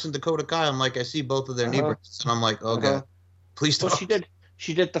Tegan Knox and Dakota Kai, I'm like, I see both of their knee braces, and I'm like, okay, please don't. Well,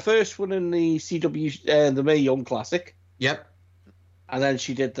 she did the first one in the CW, the Mae Young Classic. Yep. And then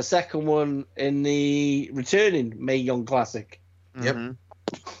she did the second one in the returning Mae Young Classic. Yep.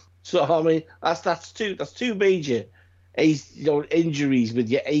 So I mean, that's two major injuries with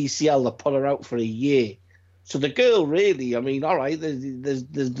your ACL that put her out for a year. So the girl really, I mean, all right, there's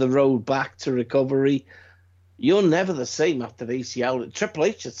the road back to recovery. You're never the same after the ACL. Triple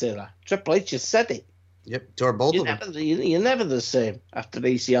H would say that. Triple H has said it. Yep, tore both of them. You're never the same after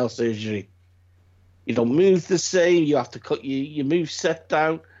the ACL surgery. You don't move the same. You have to cut your move set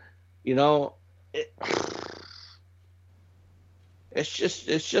down. It's just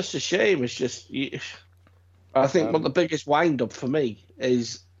a shame. It's just. I think what the biggest wind up for me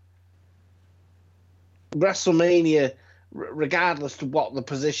is WrestleMania, regardless of what the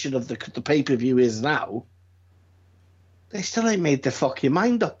position of the pay-per-view is now, they still ain't made their fucking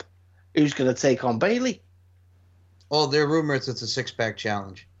mind up. Who's going to take on Bayley? Oh, there are rumors it's a 6-pack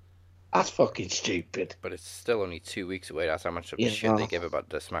challenge. That's fucking stupid. But it's still only 2 weeks away. That's how much of a shit they give about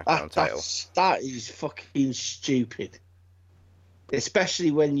the SmackDown title. That is fucking stupid.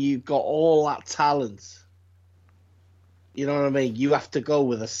 Especially when you've got all that talent. You know what I mean? You have to go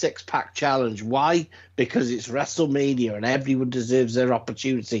with a 6-pack challenge. Why? Because it's WrestleMania and everyone deserves their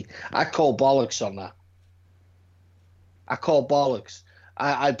opportunity. I call bollocks on that. I call bollocks.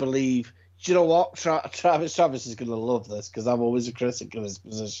 I believe... Do you know what? Travis is going to love this because I'm always a critic of his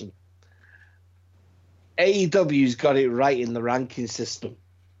position. AEW's got it right in the ranking system.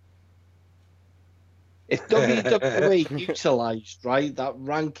 If WWE utilised, right, that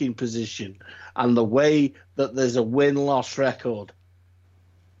ranking position and the way that there's a win-loss record,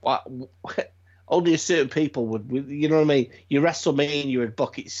 only a certain people would, you know what I mean? Your WrestleMania would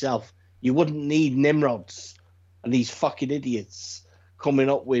book itself. You wouldn't need Nimrods and these fucking idiots coming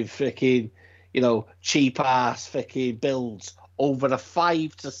up with freaking, cheap-ass freaking builds over a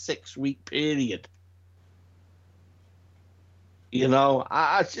 5 to 6 week period.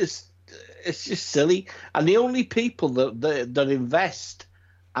 It's just silly. And the only people that invest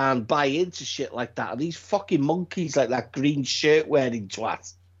and buy into shit like that are these fucking monkeys like that green shirt wearing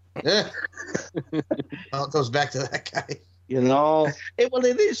twat. Yeah. Well, it goes back to that guy.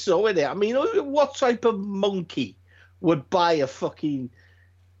 It is so, isn't it? I mean, what type of monkey would buy a fucking,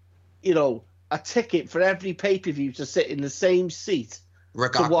 a ticket for every pay-per-view to sit in the same seat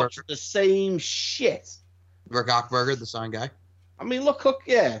to watch the same shit? Rick Ochberger, the sign guy. I mean, look,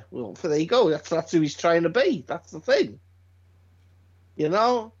 yeah. Well, there you go. That's who he's trying to be. That's the thing. You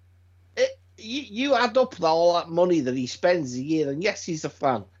add up all that money that he spends a year, and yes, he's a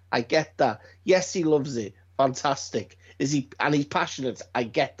fan. I get that. Yes, he loves it. Fantastic. And he's passionate. I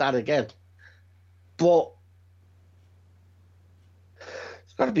get that again. but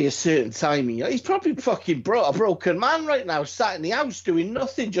it's got to be a certain timing. He's probably fucking a broken man right now, sat in the house doing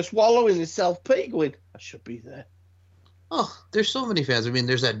nothing, just wallowing in self-pity, going, I should be there. Oh, there's so many fans. I mean,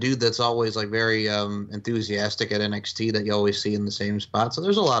 there's that dude that's always like very enthusiastic at NXT that you always see in the same spot. So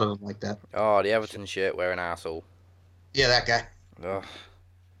there's a lot of them like that. Oh, the Everton shirt wearing arsehole. Yeah, that guy. Ugh.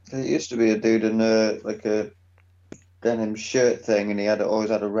 There used to be a dude in a denim shirt thing, and he always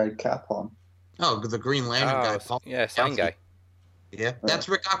had a red cap on. Oh, the Green Lantern guy. Yeah, same guy. Yeah, that's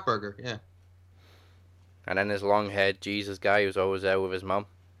Rick Hochberger. Yeah. And then this long-haired Jesus guy who's always there with his mum.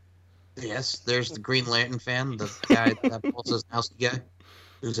 Yes, there's the Green Lantern fan, the guy that pulls house guy,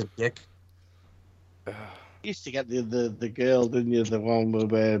 who's a dick. You used to get the girl, didn't you? The one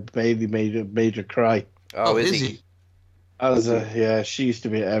where Bailey made her cry. Oh, Izzy. She used to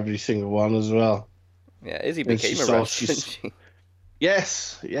be at every single one as well. Yeah, Izzy became a wrestler, didn't she?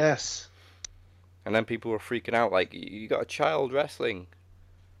 Yes. And then people were freaking out, like, you got a child wrestling.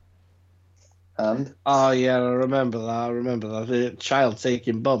 Oh yeah, I remember that. The child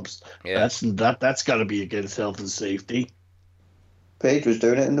taking bumps. Yeah. That's got to be against health and safety. Paige was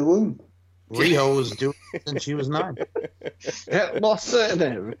doing it in the womb. Rio was doing it since she was 9. Yeah, what's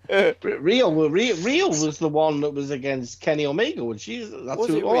it? Rio was the one that was against Kenny Omega. Was it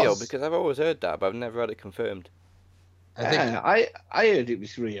Rio? Because I've always heard that, but I've never had it confirmed. I heard it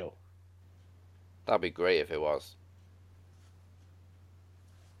was Rio. That'd be great if it was.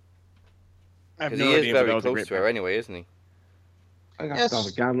 Because he is very close to her anyway, isn't he? I'm gonna have to have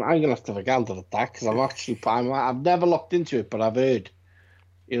a gander at that because I've never looked into it, but I've heard.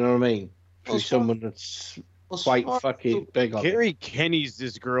 You know what I mean? Through someone that's quite fucking big on Carrie Kenny's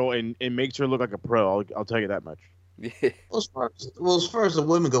this girl and makes her look like a pro. I'll tell you that much. Yeah. As far as the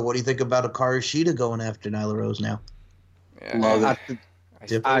women go, what do you think about Hikaru Shida going after Nyla Rose now? Yeah,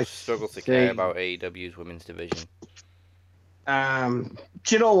 I struggle to care about AEW's women's division. Do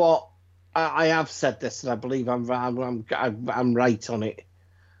you know what? I have said this, and I believe I'm right on it.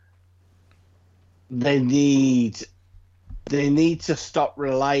 They need to stop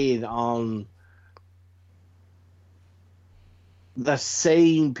relying on the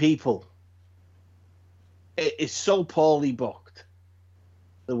same people. It is so poorly booked,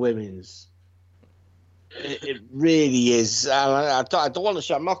 the women's. It really is. I don't want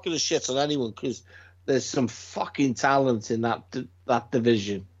to. I'm not going to shit on anyone because there's some fucking talent in that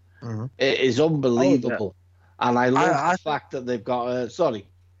division. Mm-hmm. It is unbelievable, and I love the fact that they've got. Sorry,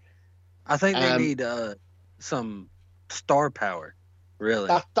 I think they need some star power. Really,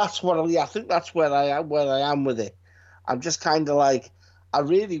 that's what. I think that's where I am. Where I am with it, I'm just kind of like, I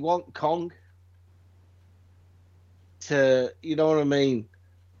really want Kong to, you know what I mean,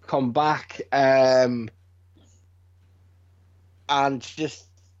 come back and just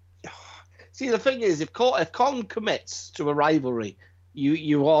see. The thing is, if Kong commits to a rivalry,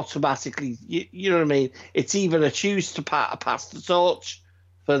 you automatically, you know what I mean. It's either a choose to pass the torch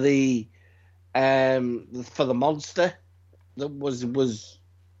for the monster that was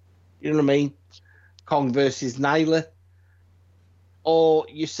you know what I mean, Kong versus Nyla, or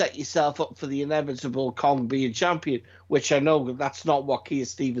you set yourself up for the inevitable Kong being champion, which I know that's not what Kia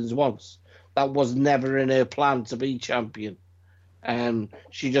Stevens wants. That was never in her plan to be champion.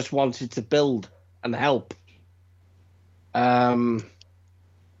 She just wanted to build and help.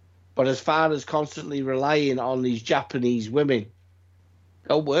 But as far as constantly relying on these Japanese women,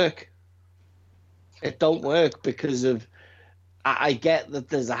 don't work. It don't work because of. I get that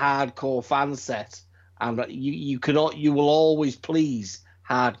there's a hardcore fan set, and you will always please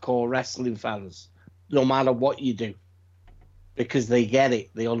hardcore wrestling fans, no matter what you do, because they get it,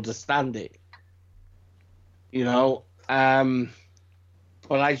 they understand it. You know,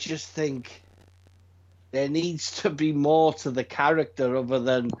 but I just think there needs to be more to the character other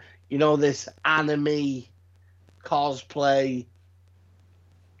than, you know, this anime cosplay.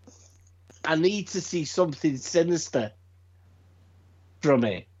 I need to see something sinister from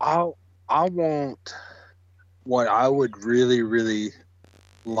it. I want, what I would really, really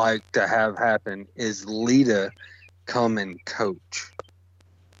like to have happen is Lita come and coach.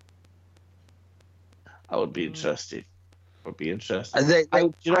 I would be interested. I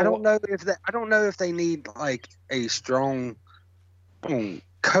don't know if they need like a strong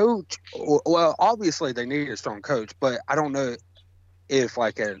coach. Well, obviously they need a strong coach, but I don't know if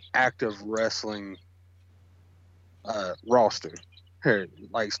like an active wrestling roster,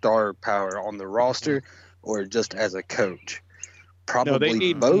 like star power on the roster, or just as a coach. Probably they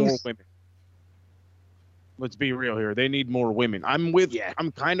need both. More women. Let's be real here. They need more women. I'm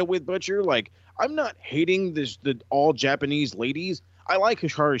kind of with Butcher. Like, I'm not hating the all Japanese ladies. I like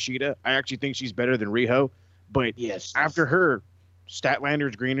Hikaru Shida. I actually think she's better than Riho. But yes, after her,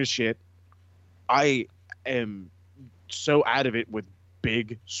 Statlander's green as shit. I am so out of it with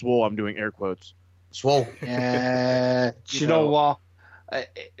Big Swole. I'm doing air quotes. Swole. Yeah. You know what?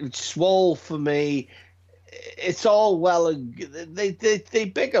 Swole for me. It's all well and they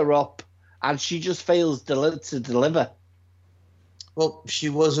big her up, and she just fails to deliver. Well, she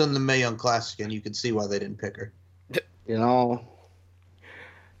was in the Mae Young Classic, and you can see why they didn't pick her. You know.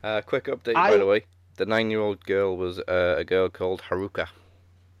 Quick update, by the way. The 9-year-old girl was a girl called Haruka.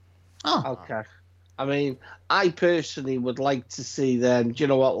 Oh, okay. I mean, I personally would like to see them. Do you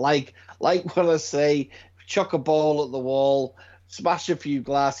know what? Like when I say, chuck a ball at the wall, smash a few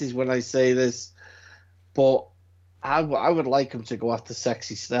glasses when I say this, but I would like them to go after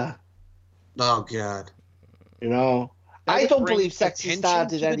Sexy Star. Oh God. You know, I don't believe Sexy Star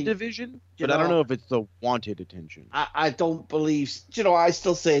did any division, but I don't know if it's the wanted attention. I don't believe. You know, I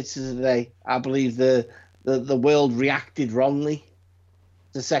still say it to today. I believe the world reacted wrongly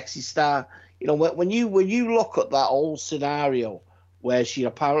to Sexy Star. You know, when you look at that whole scenario where she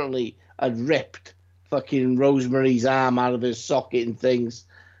apparently had ripped fucking Rosemary's arm out of her socket and things,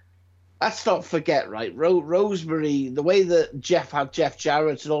 let's not forget, right? Rosemary, the way that Jeff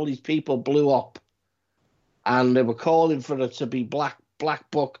Jarrett and all these people blew up, and they were calling for her to be black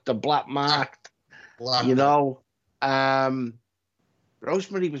booked and black marked. You know,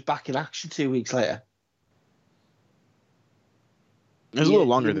 Rosemary was back in action 2 weeks later. It was a little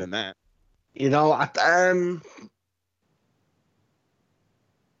longer than that. You know, I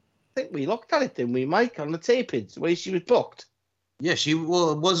think we looked at it, didn't we, Mike, on the tapings, the way she was booked. Yeah, it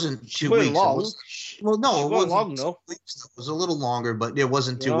wasn't 2 weeks. It wasn't long, though. It was a little longer, but it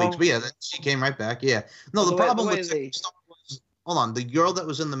wasn't 2 weeks. But yeah, then she came right back. Yeah. No, the problem with hold on, the girl that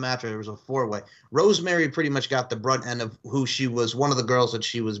was in the match, there was a 4-way. Rosemary pretty much got the brunt end of who she was, one of the girls that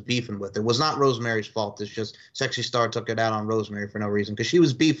she was beefing with. It was not Rosemary's fault. It's just Sexy Star took it out on Rosemary for no reason because she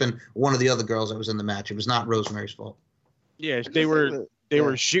was beefing one of the other girls that was in the match. It was not Rosemary's fault. Yeah, they were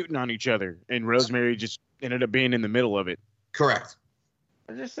shooting on each other, and Rosemary just ended up being in the middle of it. Correct.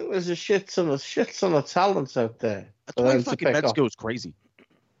 I just think there's a shit ton of talents out there. That's why fucking Mets goes crazy.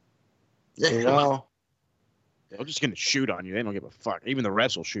 You know. They're just gonna shoot on you. They don't give a fuck. Even the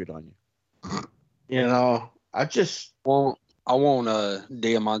refs will shoot on you. You know, I want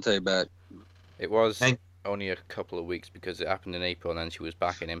Diamante back. It was only a couple of weeks because it happened in April, and then she was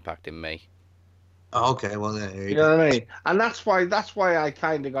back in Impact in May. Oh, okay, well there you know what I mean. And that's why I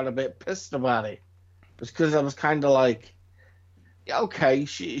kind of got a bit pissed about it, because I was kind of like, okay,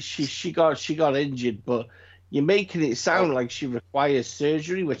 she got injured, but you're making it sound like she requires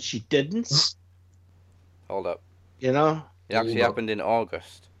surgery, which she didn't. Hold up. You know? It actually happened in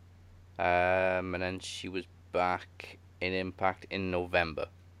August. And then she was back in Impact in November.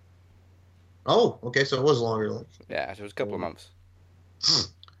 Oh, okay, so it was longer. Yeah, so it was a couple of months.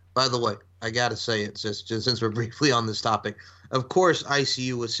 By the way, I gotta say it, just since we're briefly on this topic. Of course,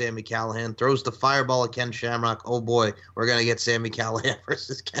 ICU with Sami Callihan throws the fireball at Ken Shamrock. Oh boy, we're gonna get Sami Callihan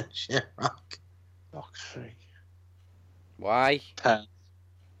versus Ken Shamrock. Fuck's sake. Why? Pass.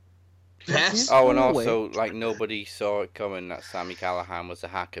 Oh, and also, like, nobody saw it coming that Sami Callihan was a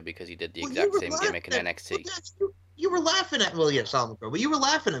hacker because he did the exact same gimmick in NXT. You were laughing at Solomon Crow, but you were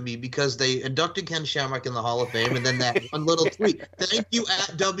laughing at me because they inducted Ken Shamrock in the Hall of Fame, and then that one little tweet. Thank you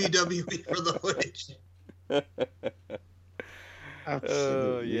at WWE for the footage.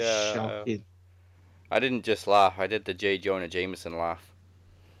 Absolutely shocking. I didn't just laugh. I did the J. Jonah Jameson laugh.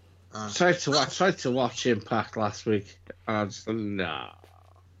 Tried to watch Impact last week. I just nah.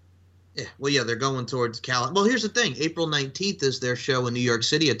 Yeah, well, yeah, they're going towards Cal. Well, here's the thing. April 19th is their show in New York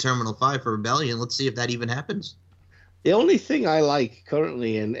City at Terminal 5 for Rebellion. Let's see if that even happens. The only thing I like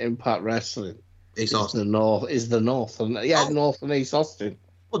currently in Impact Wrestling is the North. And North and Ace Austin.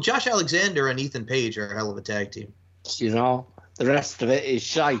 Well, Josh Alexander and Ethan Page are a hell of a tag team. You know, the rest of it is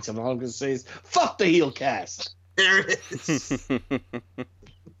shite. And all I'm going to say is, fuck the heel cast. There it is. You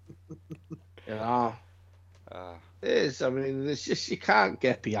know. It is. I mean, it's just, you can't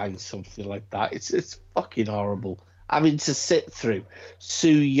get behind something like that. It's fucking horrible. Having to sit through Sue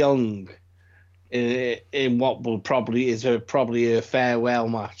Young in what will probably her farewell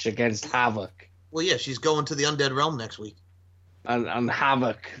match against Havoc. Well, yeah, she's going to the Undead Realm next week. And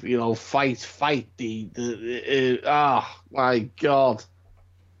Havoc, you know, fight my God,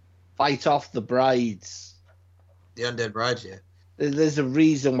 fight off the brides. The Undead Brides, yeah. There's a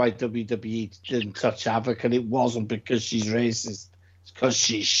reason why WWE didn't touch Havoc, and it wasn't because she's racist. It's because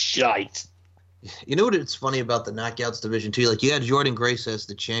she's shite. You know what? It's funny about the Knockouts division too. Like you had Jordan Grace as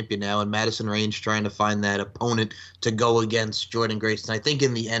the champion now, and Madison Rayne's trying to find that opponent to go against Jordan Grace. And I think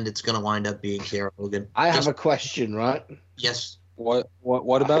in the end, it's going to wind up being Kiera Hogan. I have a question, right? Yes. What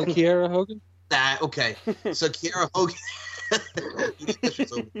about Kiera Hogan? Okay. So Kiera Hogan.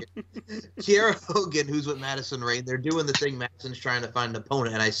 Kiera Hogan, who's with Madison Rayne, they're doing the thing. Madison's trying to find an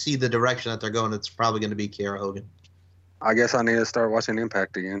opponent, and I see the direction that they're going. It's probably going to be Kiera Hogan. I guess I need to start watching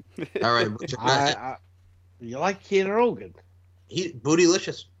Impact again. All right. You like Kiera Hogan?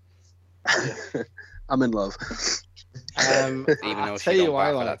 Bootylicious. I'm in love. Even though she don't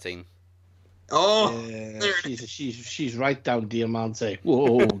back for that team. Oh, yeah, she's right down Diamante.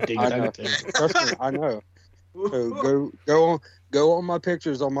 Whoa, dig it out there. Trust me, I know. So go on my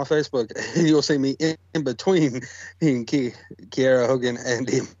pictures on my Facebook, and you'll see me in between Kiera Hogan and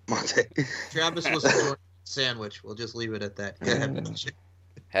Diamante. Travis was a sandwich. We'll just leave it at that. Go ahead.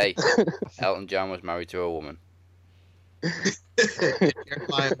 Hey, Elton John was married to a woman. Go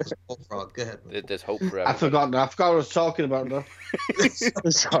ahead. There's hope for everyone. I forgot what I was talking about now.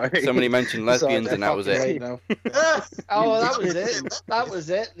 Sorry. Somebody mentioned lesbians, and that was it. Oh, that was it. That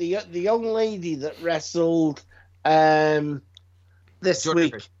was it. The young lady that wrestled this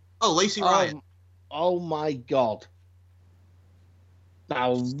week. Oh, Lacey Ryan. Oh my God.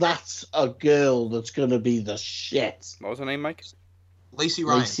 Now that's a girl that's gonna be the shit. What was her name, Mike? Lacey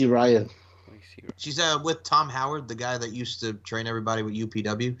Ryan. Lacey Ryan. She's with Tom Howard, the guy that used to train everybody with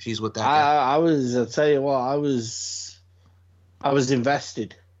UPW. She's with that guy. I'll tell you what, I was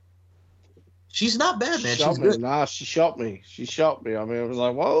invested. She's not bad, man. She's good. Nah, she shot me. I mean, I was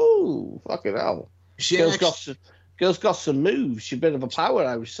like, whoa, fucking hell. Girl's got some moves. She's a bit of a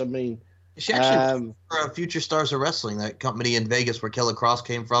powerhouse. I mean, she actually for Future Stars of Wrestling, that company in Vegas where Killer Cross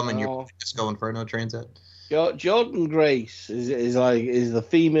came from, and your Disco Inferno trains at. Jordan Grace is the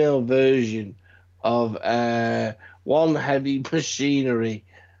female version of One Heavy Machinery.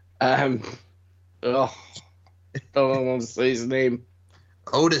 Don't want to say his name.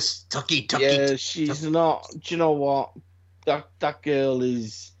 Otis Tucky. Yeah, she's not. Do you know what? That girl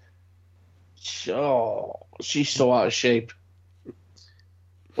is. She's so out of shape.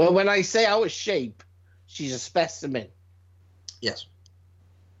 Well, when I say out of shape, she's a specimen. Yes.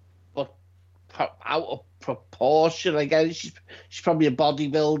 But out of proportion, I guess. She's probably a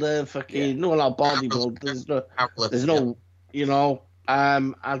bodybuilder. Fucking no, not bodybuilder. There's no, you know.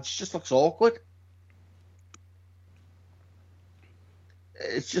 And she just looks awkward.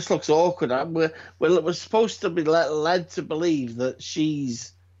 It just looks awkward. We're supposed to be led to believe that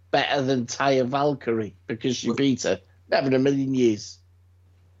she's better than Taya Valkyrie because she beat her. Never in a million years.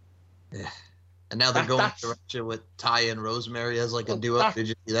 Yeah. And now they're going direction with Taya and Rosemary as like a duo. Did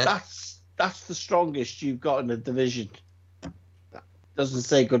you see that? That's the strongest you've got in the division. That doesn't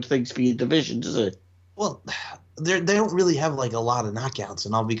say good things for your division, does it? Well, they don't really have like a lot of knockouts,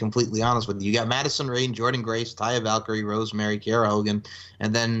 and I'll be completely honest with you. You got Madison Rayne, Jordan Grace, Taya Valkyrie, Rosemary, Kiera Hogan,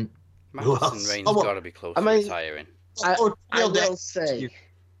 and then Madison Rayne's got to be close to retiring.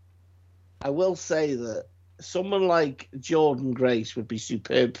 I will say that someone like Jordan Grace would be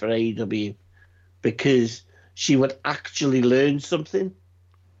superb for AEW because she would actually learn something.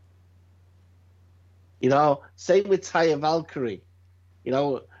 You know, same with Taya Valkyrie. You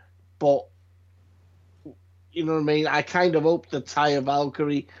know, but you know what I mean? I kind of hope that Taya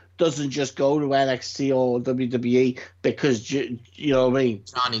Valkyrie doesn't just go to NXT or WWE because, you know what I mean?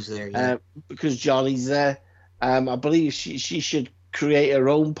 Johnny's there, yeah. Because Johnny's there. I believe she should create her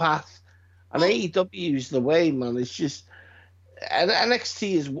own path. And AEW is the way, man. It's just... And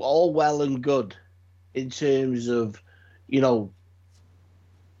NXT is all well and good in terms of, you know,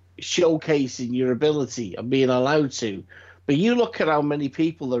 showcasing your ability and being allowed to. But you look at how many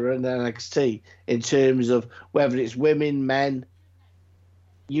people there are in NXT in terms of whether it's women, men,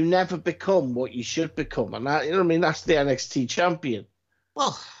 you never become what you should become. And that, you know what I mean? That's the NXT champion.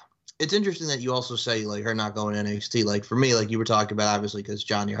 Well, it's interesting that you also say, like, her not going to NXT. Like, for me, like you were talking about, obviously, because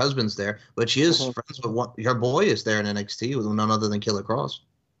John, your husband's there, but she is friends with her boy is there in NXT with none other than Killer Cross.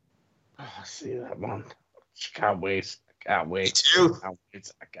 Oh, I see that, man. I can't wait. Me too.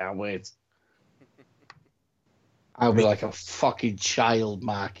 I can't wait. I'll be like a fucking child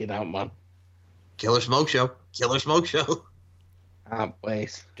marking out, man. Killer Smoke Show. Can't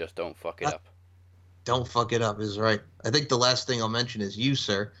wait. Just don't fuck it up. Don't fuck it up is right. I think the last thing I'll mention is you,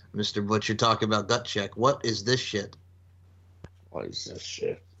 sir, Mr. Butcher, talking about Gut Check. What is this shit? What is this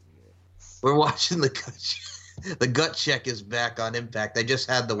shit? We're watching the Gut Check. The Gut Check is back on Impact. They just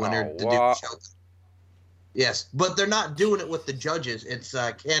had the winner to do the show. Yes, but they're not doing it with the judges. It's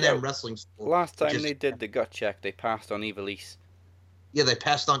Can-Am Wrestling School. Last time they did the Gut Check, they passed on Ivelisse. Yeah, they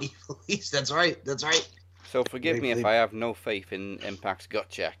passed on Evilise. That's right. That's right. So forgive me if I have no faith in Impact's gut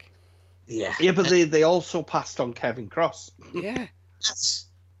check. Yeah. Yeah, but they also passed on Kevin Cross. Yeah. Yes.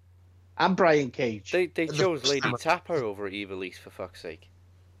 And Brian Cage. They chose Lady Tapper over Evilise, for fuck's sake.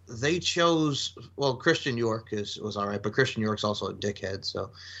 They chose, well, Christian York was all right, but Christian York's also a dickhead.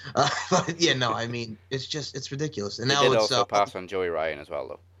 So, but yeah, no, I mean, it's ridiculous. And They now did it's also pass on Joey Ryan as well,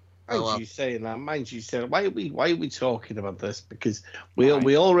 though. Mind you saying that, why are we talking about this? Because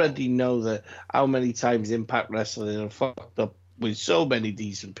we already know that how many times Impact Wrestling have fucked up with so many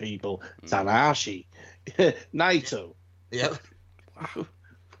decent people. Tanahashi, Naito. Yep.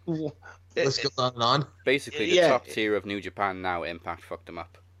 Let's go on and on. Basically, the top tier of New Japan now, Impact fucked them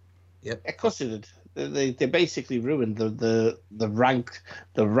up. Yep. Of course they did. They basically ruined the rank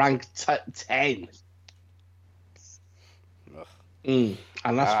 10.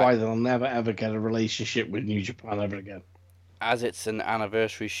 And that's why they'll never ever get a relationship with New Japan ever again. As it's an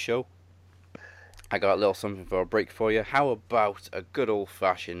anniversary show, I got a little something for a break for you. How about a good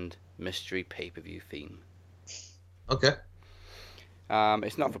old-fashioned mystery pay-per-view theme? Okay.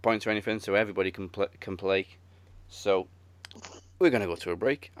 It's not for points or anything, so everybody can play. So we're going to go to a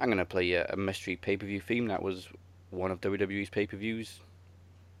break. I'm going to play a mystery pay-per-view theme that was one of WWE's pay-per-views.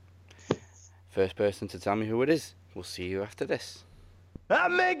 First person to tell me who it is. We'll see you after this.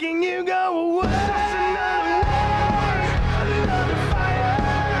 I'm making you go away. Another war, another fire.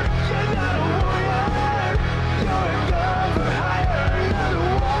 You're not a warrior. You're a gun for hire. Another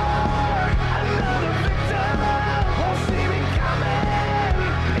war, another victim. Won't see me coming.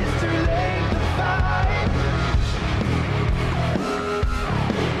 It's too late to fight.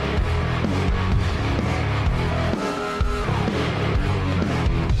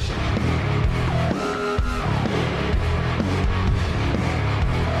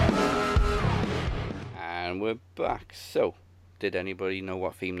 And we're back. So, did anybody know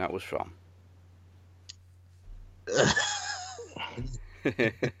what theme that was from?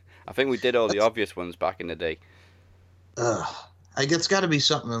 I think we did all the obvious ones back in the day. I guess it's got to be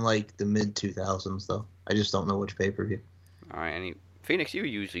something in like the mid 2000s, though. I just don't know which pay-per-view. All right, Phoenix, you're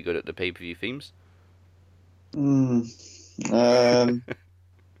usually good at the pay-per-view themes. I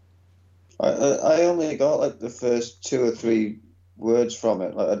only got like the first 2 or 3 words from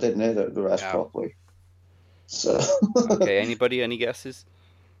it. Like I didn't hear the rest properly. So Okay, anybody? Any guesses?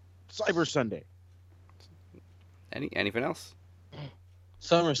 Cyber Sunday. Anything else?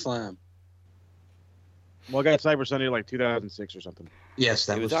 SummerSlam. Well, I got Cyber Sunday like 2006 or something. Yes,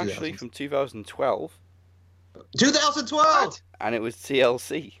 that It was actually from 2012. 2012. And it was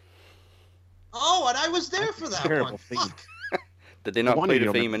TLC. Oh, and I was there for that one. Fuck. Did they not play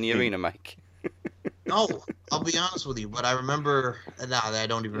the theme in the arena, Mike? No, I'll be honest with you, but I remember. Nah, I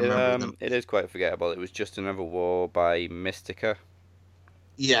don't even remember them. It is quite forgettable. It was Just Another War by Mystica.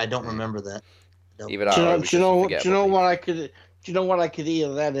 Yeah, I don't remember that. No. Even Do you know what I could hear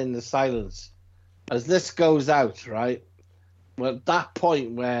then in the silence? As this goes out, right? Well, at that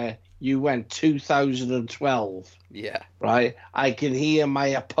point where you went 2012, yeah, right? I can hear my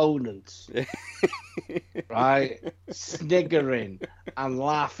opponents, right, sniggering and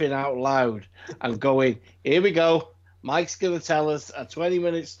laughing out loud and going, "Here we go. Mike's gonna tell us a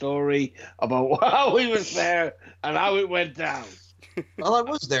 20-minute story about how he was there and how it went down." Well, I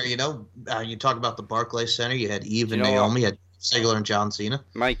was there. You know, you talk about the Barclays Center. You had Eve and You know Naomi. You had Ziggler and John Cena.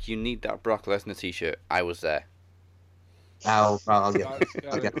 Mike, you need that Brock Lesnar t-shirt. I was there. I'll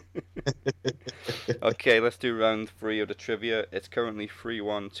get it. Okay, let's do round 3 of the trivia. It's currently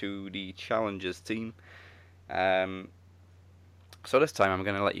 3-1 to the challengers team. So this time I'm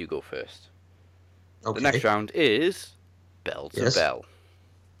going to let you go first. Okay. The next round is bell to bell.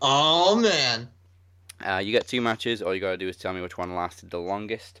 Oh, man. You get 2 matches. All you got to do is tell me which one lasted the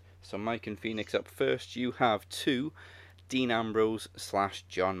longest. So Mike and Phoenix up first. You have 2 Dean Ambrose /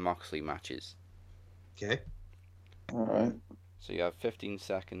 John Moxley matches. Okay. All right. So you have 15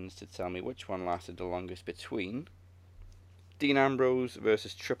 seconds to tell me which one lasted the longest between Dean Ambrose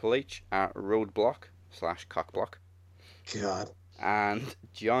versus Triple H at Roadblock / Cockblock. God. And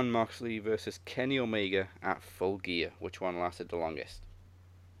John Moxley versus Kenny Omega at Full Gear. Which one lasted the longest?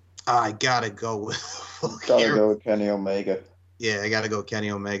 I gotta go with Full Gotta Gear. go with Kenny Omega. Yeah, I gotta go with Kenny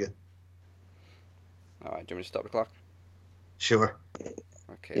Omega. Alright, do you want me to stop the clock? Sure.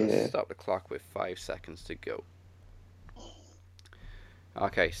 Okay, let's stop the clock with 5 seconds to go.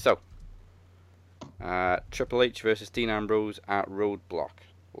 Okay, so Triple H versus Dean Ambrose at Roadblock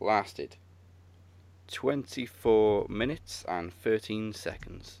lasted 24 minutes and 13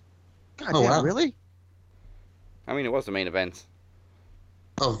 seconds. God damn, really? I mean, it was the main event.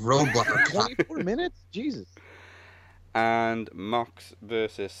 Of Roadblock. 24 minutes? Jesus. And Mox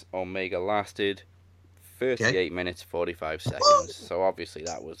versus Omega lasted 38 minutes 45 seconds. So obviously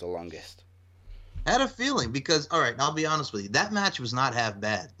that was the longest. I had a feeling because, all right, I'll be honest with you. That match was not half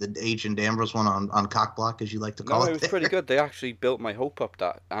bad. The H and Ambrose one on cock block, as you like to call No, it. it was pretty good. They actually built my hope up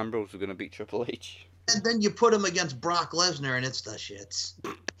that Ambrose was going to beat Triple H. And then you put him against Brock Lesnar, and it's the shits.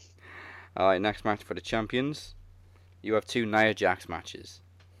 All right, next match for the champions. You have 2 Nia Jax matches.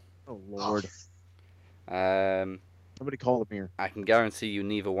 Oh, Lord. Somebody call him here. I can guarantee you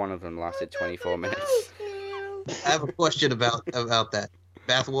neither one of them lasted 24 minutes. I have a question about that.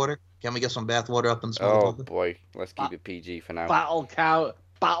 Bathwater? Can we get some bathwater up in the Oh, boy. Let's keep it PG for now. Battle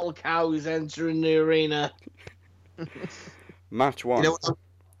Cow is entering the arena. Match 1. You know what?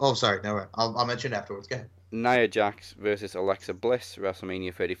 Oh, sorry. No, I'll mention it afterwards. Go ahead. Nia Jax versus Alexa Bliss,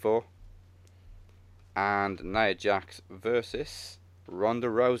 WrestleMania 34. And Nia Jax versus Ronda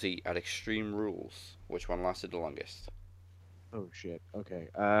Rousey at Extreme Rules. Which one lasted the longest? Oh, shit. Okay.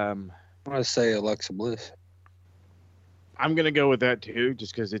 I'm going to say Alexa Bliss. I'm going to go with that, too,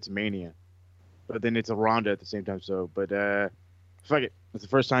 just because it's Mania. But then it's a Ronda at the same time, so... But, fuck it. It's the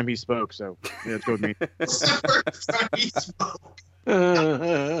first time he spoke, so... Yeah, let's go with Mania. It's the first time he spoke.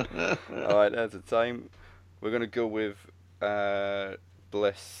 Alright, that's the time. We're going to go with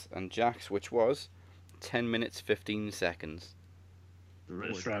Bliss and Jax, which was 10 minutes 15 seconds.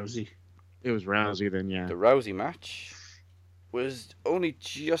 It's Rousey. It was Rousey then, yeah. The Rousey match was only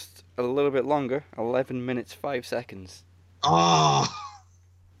just a little bit longer, 11 minutes 5 seconds. Oh!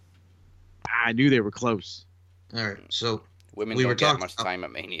 I knew they were close. All right, so... Women we don't were get talking much time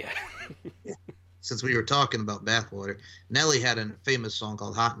at Mania. Since we were talking about bathwater, Nelly had a famous song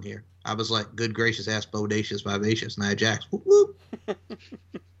called Hot in Here. I was like, good gracious, ass, bodacious, vivacious, Nia Jax. Whoop, whoop.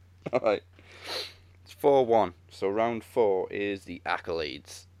 Alright. It's 4-1. So round 4 is the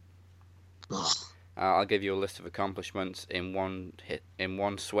accolades. I'll give you a list of accomplishments in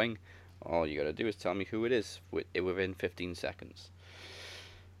one swing. All you gotta do is tell me who it is within 15 seconds.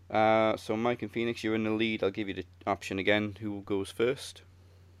 So Mike and Phoenix, you're in the lead. I'll give you the option again. Who goes first?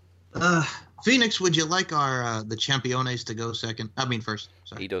 Phoenix, would you like our the Championes to go second? I mean first.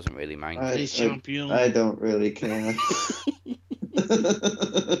 Sorry. He doesn't really mind. I don't really care. Can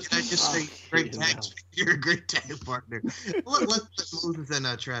I just say, great tag? You're a great tag partner. Let Moses and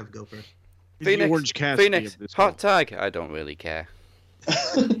Trav go first. Phoenix, hot tag. I don't really care.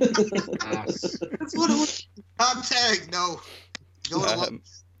 That's what it was. Hot tag, no. Go along.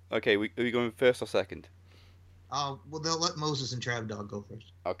 Okay, are we going first or second? Well, they'll let Moses and Trav Dog go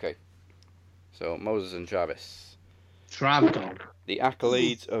first. Okay. So, Moses and Travis. Trav Dog. The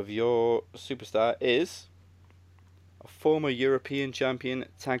accolades of your superstar is a former European champion,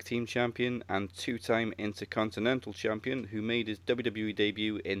 tag team champion, and 2-time Intercontinental champion who made his WWE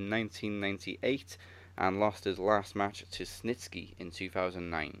debut in 1998 and lost his last match to Snitsky in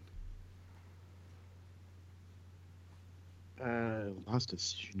 2009. Lost to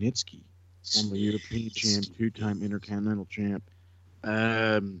Snitsky, former European champ, 2-time Intercontinental champ.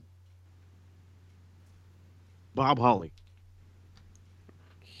 Bob Holly.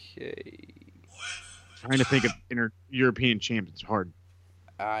 Okay. Trying to think of European champs. It's hard.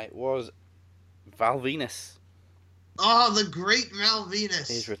 It was Val Venus. Oh, the great Val Venus.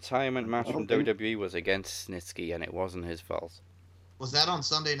 His retirement match from WWE was against Snitsky, and it wasn't his fault. Was that on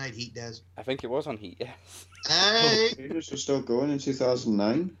Sunday Night Heat, Des? I think it was on Heat, yes. Hey! Venus was still going in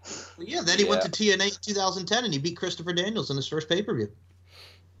 2009. Well, yeah, then he went to TNA in 2010 and he beat Christopher Daniels in his first pay-per-view.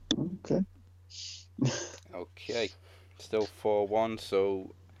 Okay. Okay. Still 4-1,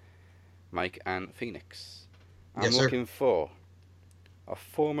 so Mike and Phoenix. I'm looking for a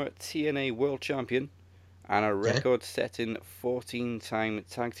former TNA World Champion and a record-setting 14-time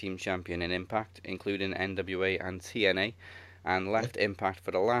Tag Team Champion in Impact, including NWA and TNA, and left Impact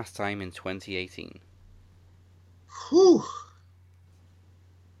for the last time in 2018. Whew.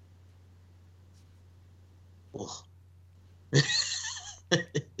 Oh.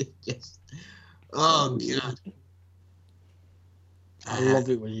 Yes. Oh, God. I love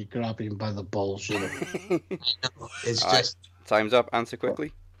it when you grab him by the balls, you know. I know. It's All just... right. Time's up. Answer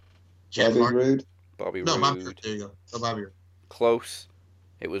quickly. Jeff Bobby Roode. Bobby No, Roode. Bobby Roode. There you go. No, Bobby Roode. Close.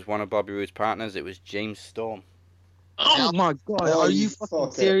 It was one of Bobby Roode's partners. It was James Storm. Oh my God! Oh, Are you you fucking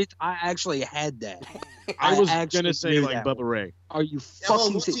fucker. serious? I actually had that. I was actually gonna say knew like that Bubba one. Ray. Are you well,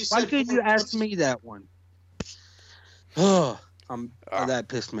 fucking once he serious? Why said- couldn't you ask me that one? Oh, that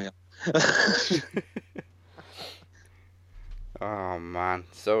pissed me off. Oh man,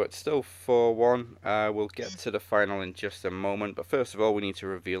 so it's still 4-1. We'll get to the final in just a moment, but first of all, we need to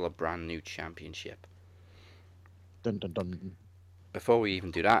reveal a brand new championship. Dun dun dun. Before we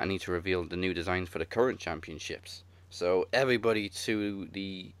even do that, I need to reveal the new designs for the current championships. So everybody to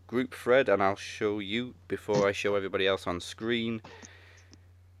the group thread, and I'll show you before I show everybody else on screen.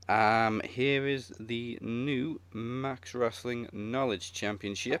 Here is the new Max Wrestling Knowledge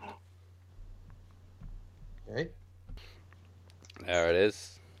Championship. Okay. There it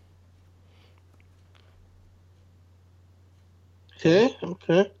is.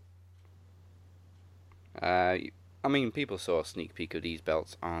 Okay. I mean, people saw a sneak peek of these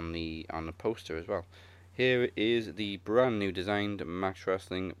belts on the poster as well. Here is the brand new designed Max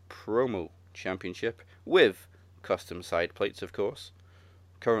Wrestling Promo Championship with custom side plates, of course.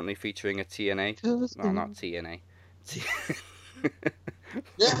 Currently featuring a TNA. No, not TNA.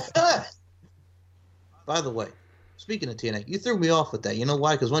 By the way, speaking of TNA, you threw me off with that. You know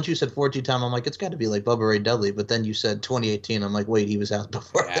why? Because once you said 4-2-time, I'm like, it's got to be like Bubba Ray Dudley. But then you said 2018. I'm like, wait, he was out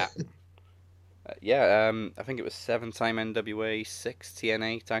before that. I think it was 7-time NWA, 6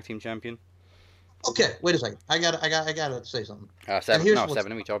 TNA Tag Team Champion. Okay, wait a second. I gotta say something. 7 each,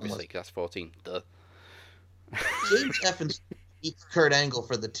 obviously, because that's 14. Duh. James Evans beats Kurt Angle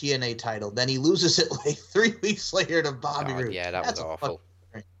for the TNA title, then he loses it like 3 weeks later to Bobby Roode. Yeah, that was awful.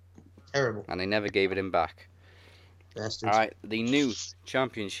 Terrible. And they never gave it him back. Bastards. Alright, the new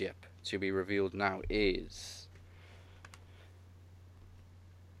championship to be revealed now is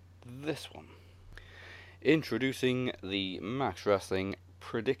this one. Introducing the Max Wrestling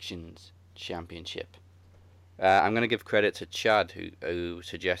Predictions Championship. I'm going to give credit to Chad, who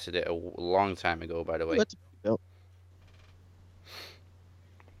suggested it a long time ago, by the way.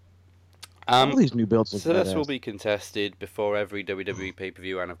 All these new belts look So this badass. will be contested before every WWE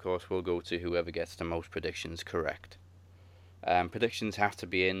pay-per-view, and of course we'll go to whoever gets the most predictions correct. Predictions have to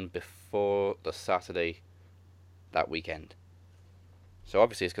be in before the Saturday that weekend. So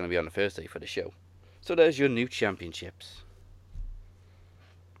obviously it's going to be on the Thursday for the show. So there's your new championships.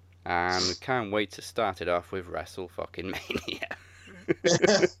 And we can't wait to start it off with Wrestle fucking Mania.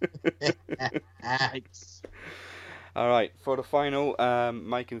 Alright, for the final,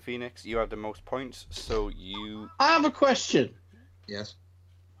 Mike and Phoenix, you have the most points, so you... I have a question. Yes.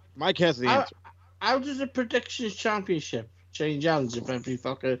 Mike has the answer. How does the predictions championship change hands if every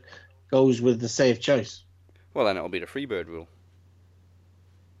fucker goes with the safe choice? Well, then it'll be the Freebird rule.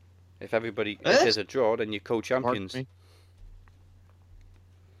 If there's a draw, then you're co-champions.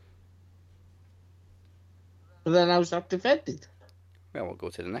 But then how's that defended? Well, we'll go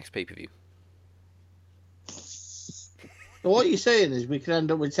to the next pay-per-view. So what you're saying is we can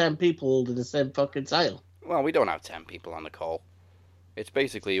end up with 10 people holding the same fucking title. Well, we don't have 10 people on the call. It's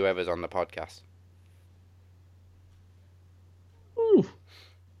basically whoever's on the podcast. Ooh.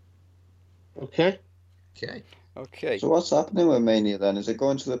 Okay. Okay. So what's happening with Mania then? Is it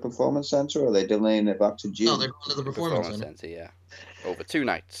going to the Performance Center or are they delaying it back to June? No, they're going to the Performance Center, yeah. Over 2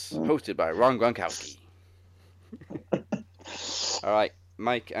 nights. Hosted by Ron Gronkowski. Alright,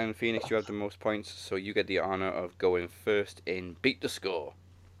 Mike and Phoenix, you have the most points, so you get the honour of going first in Beat the Score.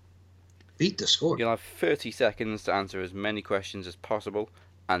 Beat the Score? You'll have 30 seconds to answer as many questions as possible,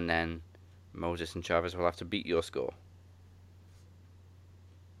 and then Moses and Travis will have to beat your score.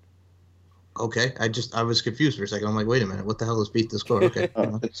 Okay, I was confused for a second. I'm like, wait a minute, what the hell is Beat the Score? Okay.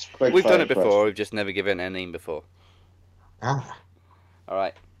 It's quick We've done fire it before, question. we've just never given it a name before.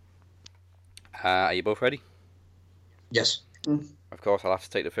 Alright. Are you both ready? Yes. Of course, I'll have to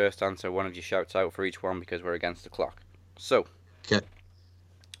take the first answer. One of you shouts out for each one because we're against the clock. So,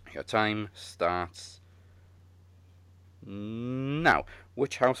 your time starts now.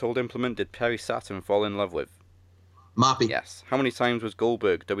 Which household implement did Perry Saturn fall in love with? Moppy. Yes. How many times was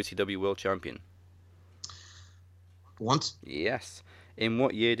Goldberg WCW World Champion? Once. Yes. In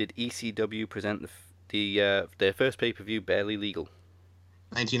what year did ECW present their first pay-per-view, Barely Legal?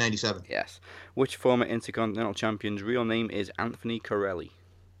 1997. Yes. Which former Intercontinental Champion's real name is Anthony Corelli?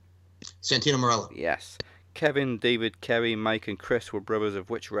 Santino Marella. Yes. Kevin, David, Kerry, Mike, and Chris were brothers of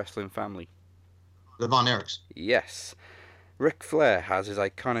which wrestling family? The Von Erichs. Yes. Ric Flair has his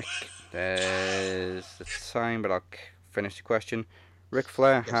iconic... There's the time, but I'll finish the question. Ric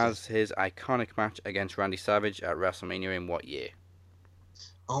Flair has his iconic match against Randy Savage at WrestleMania in what year?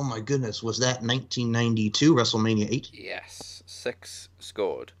 Oh my goodness, was that 1992 WrestleMania 8? Yes, 6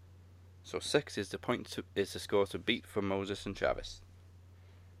 scored. So 6 is the score to beat for Moses and Travis.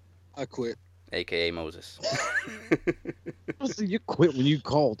 I quit. AKA Moses. You quit when you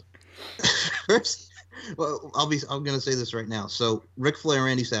called. Well, I'm gonna say this right now. So Ric Flair and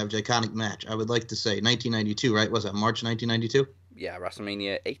Randy Savage, iconic match. I would like to say 1992, right? Was that March 1992? Yeah,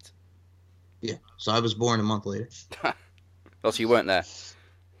 WrestleMania 8. Yeah. So I was born a month later. Well, so you weren't there.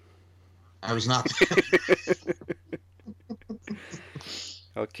 I was not.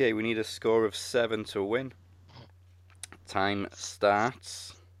 Okay, we need a score of 7 to win. time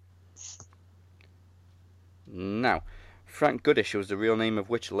starts now. Frank Goodish was the real name of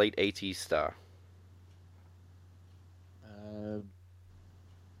which late 80s star?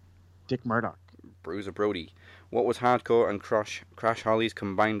 Dick Murdoch. Bruiser Brody. What was Hardcore and Crash Holly's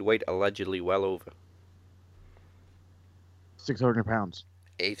combined weight allegedly well over? 600 pounds.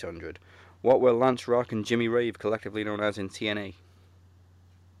 800. What were Lance Rock and Jimmy Rave collectively known as in TNA?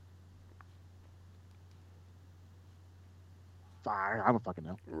 I don't fucking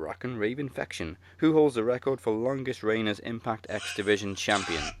know. Rock and Rave Infection. Who holds the record for longest reign as Impact X Division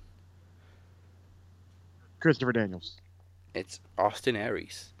champion? Christopher Daniels. It's Austin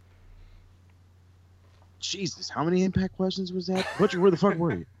Aries. Jesus, how many Impact questions was that? Butcher, where the fuck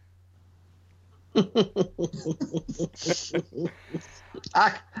were you?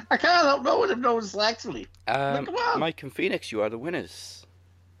 I can't help knowing if no one selects me. Come on. Mike and Phoenix, you are the winners.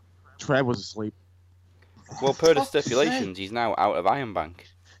 Trev was asleep. Well, per the stipulations, he's now out of Iron Bank.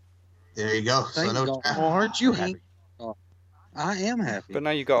 There you go. Thank you. Oh, aren't you happy? Oh, I am happy. But now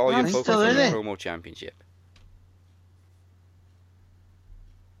you got all your I'm focus still on in the it. promo championship.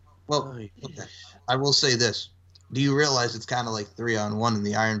 Well, okay. I will say this. Do you realize it's kind of like 3-on-1 in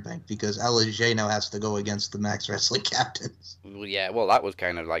the Iron Bank because LJ now has to go against the Max Wrestling captains? Well, yeah, well, that was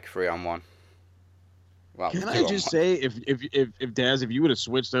kind of like 3-on-1. Well, Can I just say, if Daz, if you would have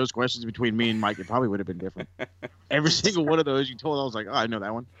switched those questions between me and Mike, it probably would have been different. Every single one of those you told, I was like, oh, I know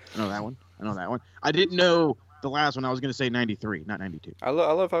that one. I know that one. I know that one. I didn't know the last one. I was going to say 93, not 92. I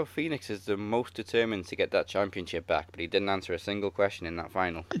love how Phoenix is the most determined to get that championship back, but he didn't answer a single question in that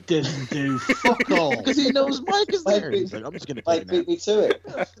final. Didn't do fuck all. Because he knows Mike is there. He's like, I'm just going to Mike beat me to it.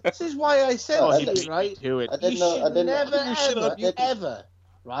 This is why I said Oh, to I you, right? To it. I didn't You know. I should didn't. never, ever,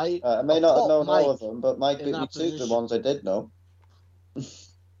 right? I may not have known Mike all of them, but Mike in beat me that to the position. ones I did know.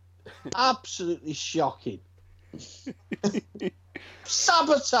 Absolutely shocking.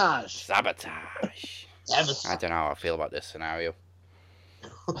 Sabotage. Sabotage. I don't know how I feel about this scenario.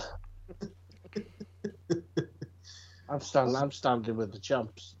 I'm standing with the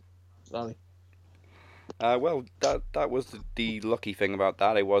champs. Sorry. Well, that was the lucky thing about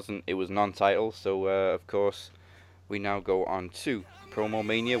that. It was non-title, so of course we now go on to Promo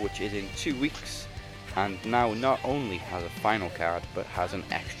Mania, which is in 2 weeks, and now not only has a final card but has an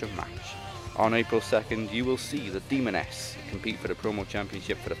extra match. On April 2nd, you will see the Demoness compete for the Promo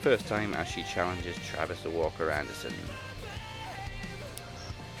Championship for the first time as she challenges Travis the Walker Anderson.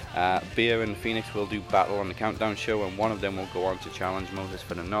 Bea and Phoenix will do battle on the Countdown show, and one of them will go on to challenge Moses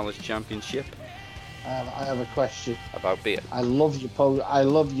for the Knowledge Championship. I have a question about Bea. I love your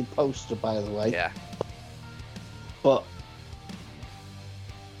poster, by the way. Yeah. But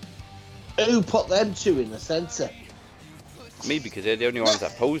who put them two in the centre? Me, because they're the only ones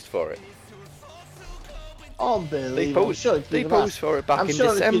that posed for it. Unbelievable. They posed for it back in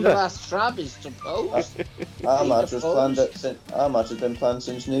December. December. I'm sure asked Travis to pose. Our match was planned our match has been planned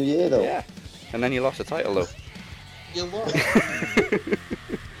since New Year, though. Yeah. And then you lost the title, though. You lost.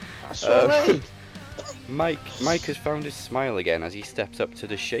 That's right. Mike has found his smile again as he steps up to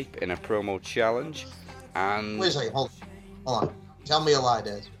the Shape in a promo challenge, and Wait a second, hold on. Tell me a lie,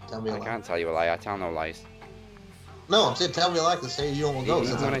 Dad. Tell me a I lie. can't tell you a lie. I tell no lies. No, I'm saying tell me a lie because say you don't want to go.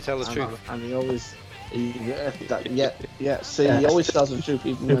 Even when I tell the truth. And he always, see, he always tells the truth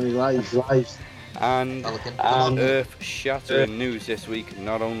even when he lies. And earth-shattering news this week,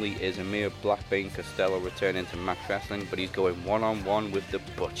 not only is Amir Blackbane Costello returning to Max Wrestling, but he's going one-on-one with the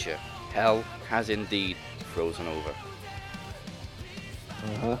Butcher. Hell has indeed frozen over.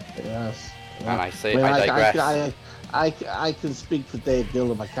 Yes. And I say, Well, I digress. I can speak for Dave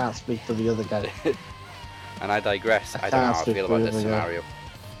Gillum, I can't speak for the other guy. And I digress. I don't know how I feel about this scenario.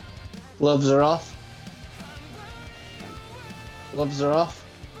 Gloves are off. Gloves are off.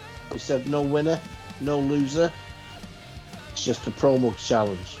 We said no winner, no loser. It's just a promo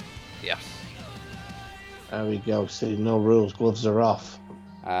challenge. Yes. There we go. See, no rules. Gloves are off.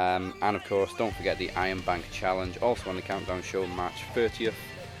 And of course, don't forget the Iron Bank Challenge, also on the Countdown Show, March 30th.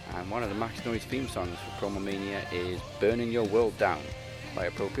 And one of the Max Noise theme songs for Promo Mania is Burning Your World Down by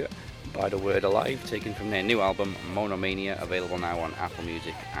Appropriate, by The Word Alive, taken from their new album Monomania, available now on Apple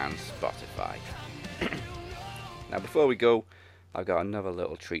Music and Spotify. Now before we go, I've got another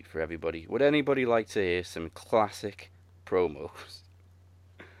little treat for everybody. Would anybody like to hear some classic promos?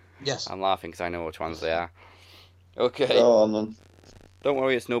 Yes. I'm laughing because I know which ones they are. Okay. Go on, then. Don't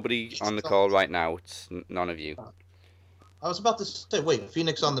worry, it's nobody on the call right now. It's none of you. I was about to say, wait,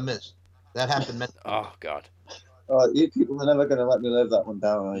 Phoenix on the Miz. That happened. Oh, God. You people are never going to let me live that one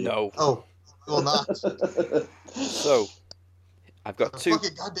down, are you? No. Oh, you will not. So, I've got two.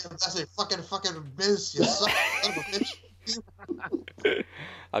 Fucking goddamn, that's a fucking Miz, you son of a bitch.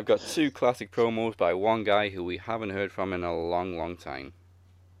 I've got 2 classic promos by one guy who we haven't heard from in a long, long time.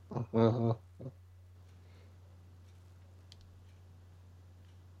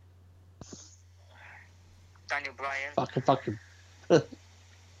 Daniel Bryan. Fucking.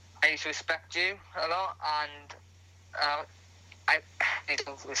 I used to respect you a lot, and I need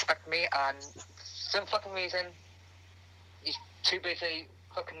to respect me, and for some fucking reason, he's too busy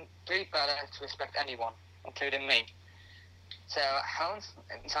fucking really better to respect anyone, including me. So,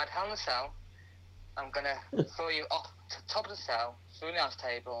 inside Hell in a Cell, I'm gonna throw you off the top of the cell, through the announce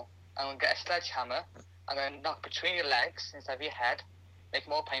table, I'm gonna get a sledgehammer, I'm gonna knock between your legs instead of your head, make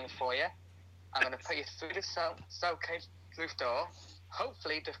more pain for you. I'm gonna put you through the cell cage roof door.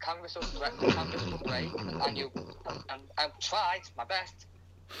 Hopefully the canvas will break, and I'll try my best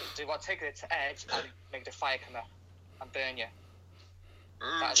to take it to edge and make the fire come up and burn you.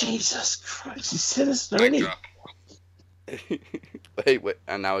 Jesus Christ, he's sinister, isn't he? Wait,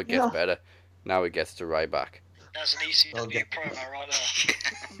 and now it gets better. Now it gets to Ryback. That's an ECW promo right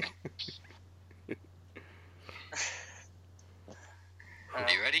there. Are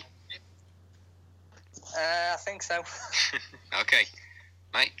you ready? I think so. Okay.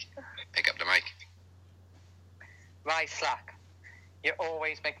 Mike, pick up the mic. Right, Slack. You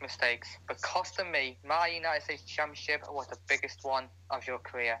always make mistakes, but costing me my United States Championship was the biggest one of your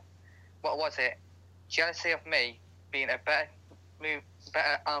career. What was it? Jealousy of me being a better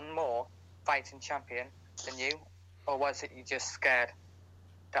and more fighting champion than you? Or was it you just scared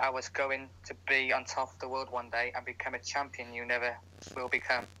that I was going to be on top of the world one day and become a champion you never will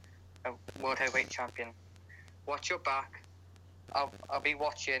become? A world heavyweight champion. Watch your back. I'll be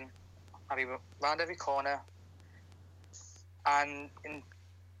watching. I'll be round every corner. And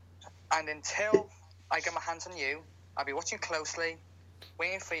until I get my hands on you, I'll be watching closely,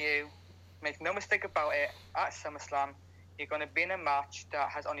 waiting for you. Make no mistake about it, at SummerSlam, you're going to be in a match that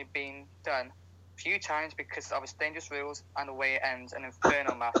has only been done a few times because of its dangerous rules and the way it ends, an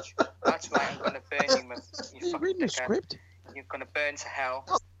inferno match. That's right, I'm going to burn you with you fucking dickhead. Script? You're going to burn to hell.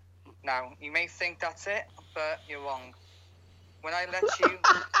 Now, you may think that's it, but you're wrong. When I let you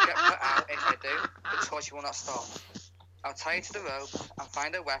get put out, if I do, the torture will not stop. I'll tie you to the rope and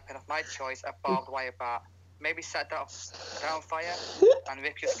find a weapon of my choice, a barbed wire bat. Maybe set that on fire and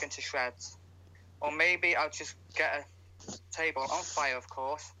rip your skin to shreds. Or maybe I'll just get a table on fire, of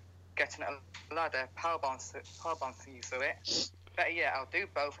course, getting a ladder, powerbomb you through it. Better yet, I'll do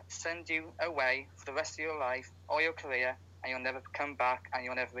both, send you away for the rest of your life or your career, and you'll never come back and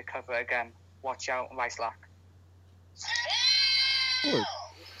you'll never recover again. Watch out, Ryslack.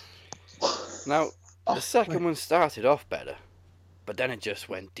 Now, the second one started off better, but then it just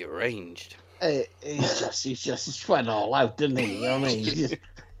went deranged. He just went all out, didn't he? You know what I mean?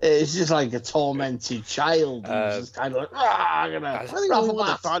 It's just like a tormented child. He's just kind of like, I'm gonna. I think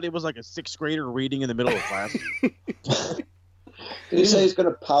everyone thought it was like a 6th grader reading in the middle of class. Did you say he's going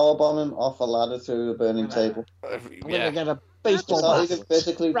to powerbomb him off a ladder through a burning table? I'm gonna get a baseball bat, even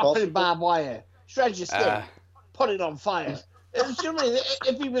physically wrap it possible. in barbed wire, shred your skin, put it on fire. You know what I mean?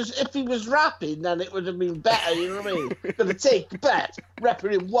 If he was rapping, then it would have been better. You know what I mean? Gonna take the bat, wrap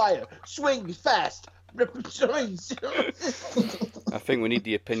it in wire, swing fast, rip it. You know what I mean? I think we need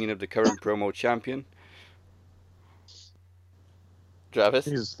the opinion of the current promo champion. Travis?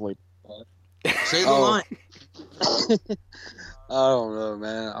 He's asleep. Say the line. I don't know,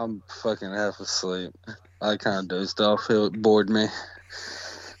 man. I'm fucking half asleep. I kind of dozed off. It bored me.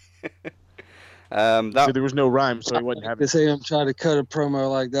 So there was no rhyme, so he wasn't having. They say I'm trying to cut a promo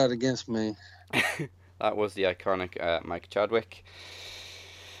like that against me. That was the iconic Mike Chadwick.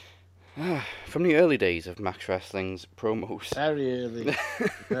 From the early days of Max Wrestling's promos. Very early.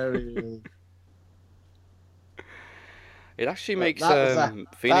 Very early. It actually makes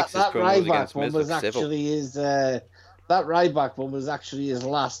Phoenix's that promos Ryback against one Miz was look civil. actually his. That Ryback one was actually his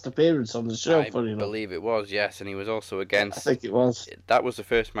last appearance on the show. I funny enough. believe it was, yes, and he was also against. I think it was. That was the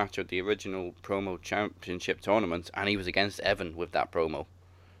first match of the original promo championship tournament, and he was against Evan with that promo.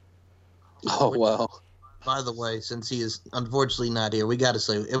 Oh wow! By the way, since he is unfortunately not here, we got to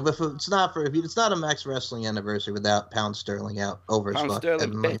say if it's not a Max Wrestling anniversary without Pound Sterling out over Pound as fuck.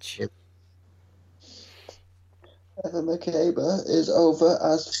 Sterling, bitch. Evan McCabe is over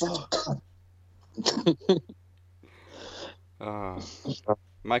as fuck.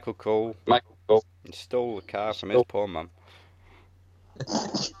 Michael Cole stole the car from his poor mum.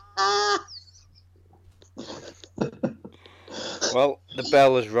 Well, the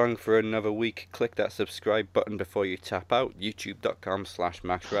bell has rung for another week. Click that subscribe button before you tap out.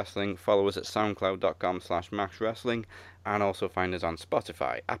 YouTube.com/MaxWrestling. Follow us at SoundCloud.com/MaxWrestling. And also find us on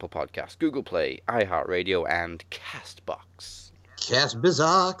Spotify, Apple Podcasts, Google Play, iHeartRadio, and CastBox.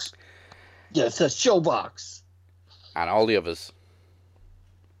 CastBox. Yes, a Showbox. And all the others.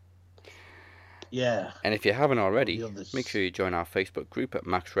 Yeah. And if you haven't already, make sure you join our Facebook group at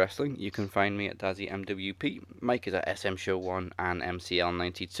Max Wrestling. You can find me at Dazzy MWP. Mike is at SM Show 1 and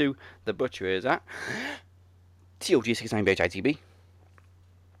MCL92. The Butcher is at TOG69BHITB.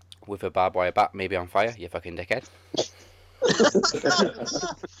 With a barbed wire bat, maybe on fire, you fucking dickhead.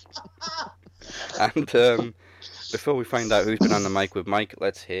 And before we find out who's been on the mic with Mike,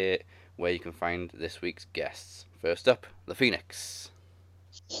 let's hear where you can find this week's guests. First up, the Phoenix.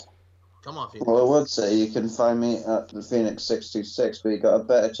 Come on, Phoenix. Well, I would say you can find me at the Phoenix 626, but you got a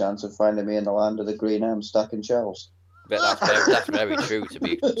better chance of finding me in the land of the Green M stacking shells. But that's very true, to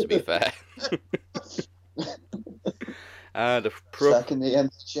be fair. Stacking the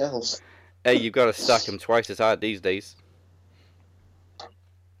empty shells. Hey, you've got to stack them twice as hard these days.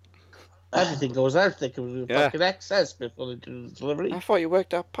 Everything goes out. They can fucking excess before they do the delivery. I thought you worked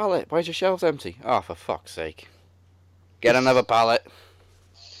that pallet. Why's your shelves empty? Oh, for fuck's sake. Get another pallet.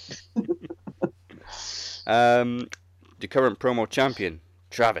 The current promo champion,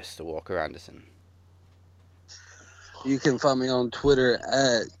 Travis the Walker Anderson. You can find me on Twitter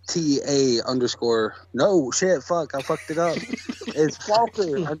at TA_. No, shit, fuck, I fucked it up. It's Walker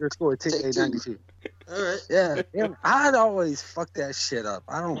 _TA92. All right. Yeah, I'd always fuck that shit up.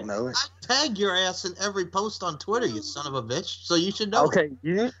 I don't know it. I tag your ass in every post on Twitter, you son of a bitch. So you should know. Okay,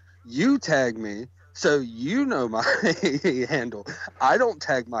 you tag me, so you know my handle. I don't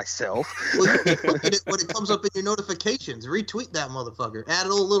tag myself. Well, when it comes up in your notifications, retweet that motherfucker. Add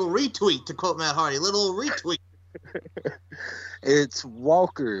a little retweet, to quote Matt Hardy. Little retweet. It's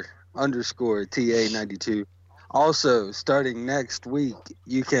Walker _TA92. Also, starting next week,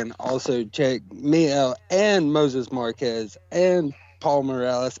 you can also check me out and Moses Marquez and Paul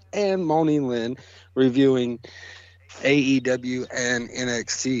Morales and Moni Lynn reviewing AEW and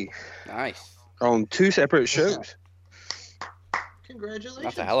NXT. Nice. On 2 separate shows. Congratulations.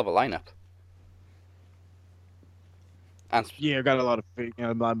 That's a hell of a lineup. And yeah, I got a lot of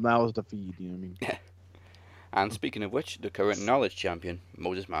mouths to feed, you know what I mean? Yeah. And speaking of which, the current knowledge champion,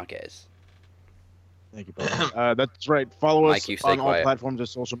 Moses Marquez. Thank you, brother. That's right. Follow us Mike, on all platforms of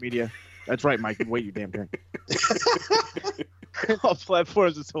social media. That's right, Mike. Wait your damn turn. All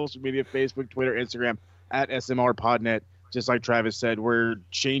platforms of social media, Facebook, Twitter, Instagram, at SMRPodnet. Just like Travis said, we're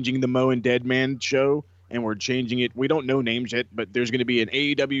changing the Mo and Dead Man show, and we're changing it. We don't know names yet, but there's going to be an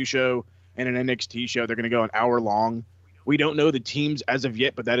AEW show and an NXT show. They're going to go an hour long. We don't know the teams as of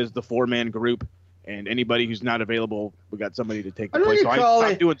yet, but that is the 4-man group. And anybody who's not available, we got somebody to take the place. So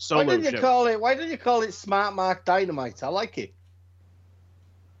I'm doing solo Why did you call it Smart Mark Dynamite? I like it.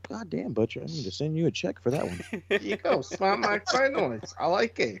 God damn, Butcher. I need to send you a check for that one. There you go. Smart Mark Dynamite. I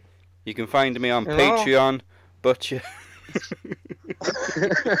like it. You can find me on Patreon, Butcher.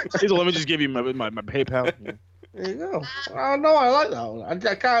 Let me just give you my PayPal. Yeah. There you go. Oh, no, I like that one. I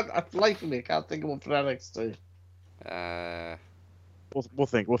can't think of one for NXT. We'll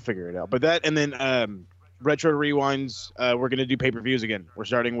think. We'll figure it out. But that, and then Retro Rewinds, we're going to do pay-per-views again. We're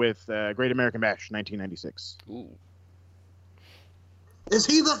starting with Great American Bash, 1996. Ooh. Is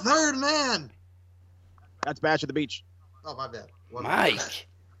he the third man? That's Bash at the Beach. Oh, my bad. Mike.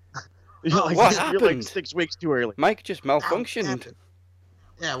 What happened? You're like 6 weeks too early. Mike just malfunctioned.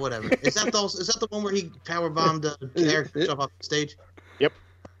 Yeah, whatever. Is that the one where he powerbombed the character jump off the stage? Yep.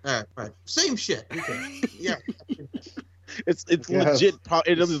 All right. Same shit. Okay. Yeah. It's legit.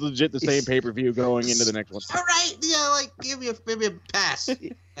 It is legit the same pay-per-view going into the next one. All right. Yeah, like give me a pass.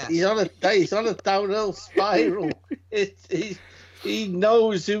 He's on a downhill spiral. He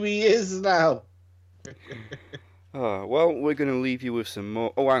knows who he is now. Oh, well, we're going to leave you with some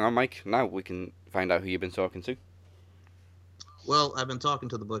more. Oh, hang on, Mike. Now we can find out who you've been talking to. Well, I've been talking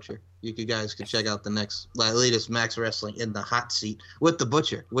to the Butcher. You guys can check out the latest Max Wrestling in the hot seat with the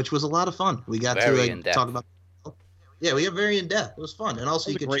Butcher, which was a lot of fun. We got to talk about. Yeah, we got very in depth. It was fun, and also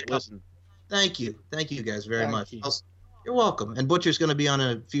you can check out. Thank you guys very much. You're welcome. And Butcher's going to be on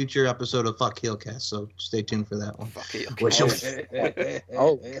a future episode of Fuck Heelcast, so stay tuned for that one. Fuck Heelcast.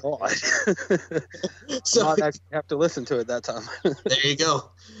 Oh God! So I actually have to listen to it that time. There you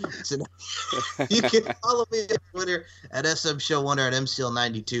go. So you can follow me on Twitter at SMShow1 or at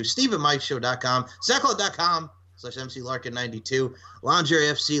MCL92, Steve at MikeShow.com, SoundCloud.com/MCLarkin92,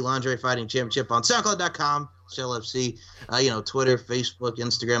 Lingerie FC, Lingerie Fighting Championship on SoundCloud.com LFC. Twitter, Facebook,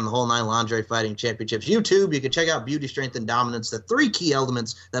 Instagram, the whole nine. Lingerie Fighting Championships. YouTube, you can check out Beauty, Strength, and Dominance, the 3 key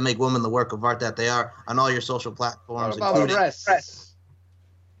elements that make women the work of art that they are, on all your social platforms. What about breasts?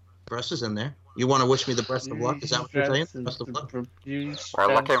 Breast is in there. You want to wish me the best of luck? Is that what you're saying? Best of luck. We're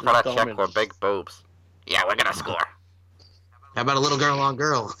looking for a chick with big boobs. Yeah, we're gonna score. How about a little girl on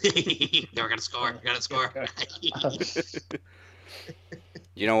girl? We're gonna score. We're gonna score.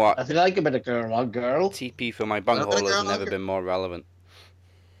 You know what? I feel like a bit of girl on girl. TP for my bunghole has never been more relevant.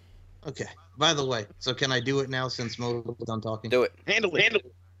 Okay. By the way, so can I do it now since Mo was done talking? Do it. Handle it.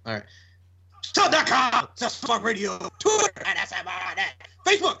 All right. Stop.com, SMR Radio, Twitter at SMR.net,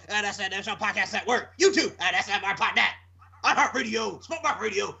 Facebook at SNSL Podcast Network, YouTube at SMR.net, iHeartRadio, Smokemark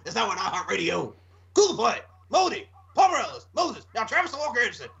Radio is now on iHeartRadio, Google Play, Moldy, Paul Morales, Moses, now Travis the Walker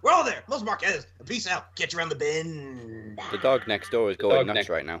Anderson. We're all there. Moses Marquez. Peace out. Catch you around the bend. The dog next door is going nuts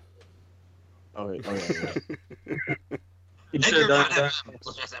right now. Oh, yeah. You should have done that.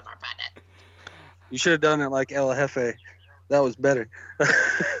 You should have done it like El Jefe. That was better.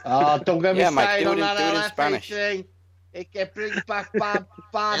 Don't get me Mike, started do on it that in Spanish. thing. It brings back bad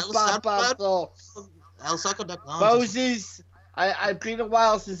thoughts. Moses, I've been a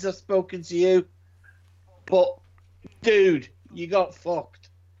while since I've spoken to you, but dude, you got fucked.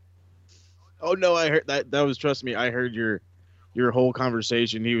 Oh no, I heard that. That was, trust me, I heard your whole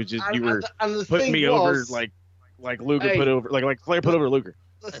conversation. He was just you were putting me over like Luger put over like Flair put over Luger.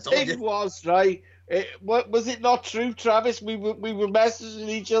 The thing was, right? Was it not true, Travis? We were messaging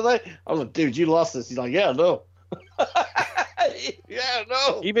each other. I was like, dude, you lost this. He's like, yeah, no. Yeah,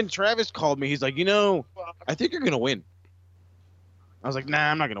 no. Even Travis called me. He's like, I think you're gonna win. I was like,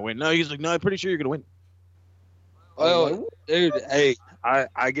 nah, I'm not gonna win. No, he's like, no, I'm pretty sure you're gonna win. Oh, dude, hey,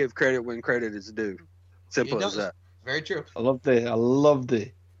 I give credit when credit is due. Simple as that. Very true. I loved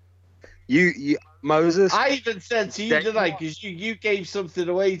it. You Moses. I even said to you tonight, because you gave something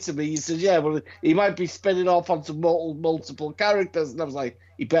away to me. You said, yeah, well, he might be spinning off onto multiple characters, and I was like,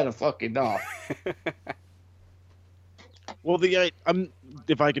 he better fucking not. Well,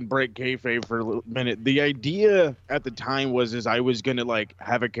 if I can break kayfabe for a little minute, the idea at the time was I was gonna like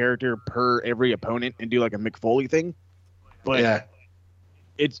have a character per every opponent and do like a Mick Foley thing, but yeah,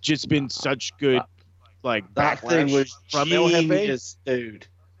 it's just been such good like that thing was from genius, dude.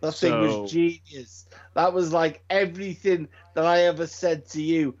 That thing was genius. That was like everything that I ever said to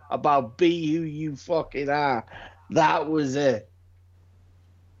you about be who you fucking are. That was it.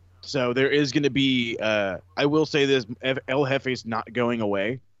 So there is going to be, I will say this, El Jefe's not going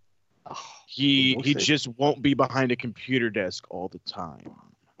away. He just won't be behind a computer desk all the time.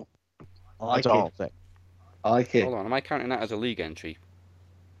 That's all I'll say. I like it. Hold on, am I counting that as a league entry?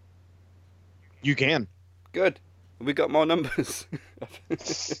 You can. Good. We got more numbers.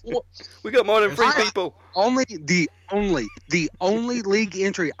 We got more than 3 people. The only league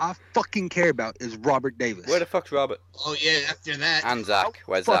entry I fucking care about is Robert Davis. Where the fuck's Robert? Oh yeah, after that. And Zach.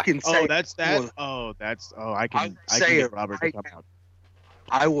 Where's Zach? That's that. I can get Robert to come out.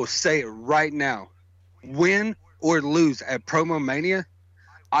 I will say it right now. Win or lose at Promo Mania,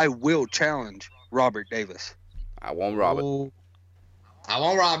 I will challenge Robert Davis. I want Robert. I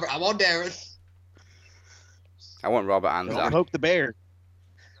want Robert. I want Darren. I want Robert and Zach. Poke the bear.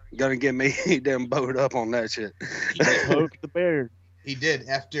 Gonna get me damn bowed up on that shit. Poke the bear. He did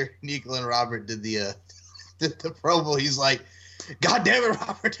after Nico and Robert did the promo. He's like, "God damn it,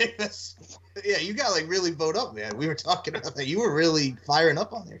 Robert Davis!" Yeah, you got like really bowed up, man. We were talking about that. You were really firing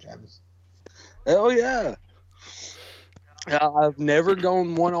up on there, Travis. Hell yeah! I've never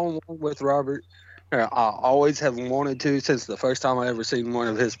gone one-on-one with Robert. I always have wanted to since the first time I ever seen one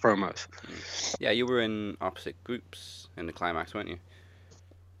of his promos. Yeah, you were in opposite groups in the climax, weren't you?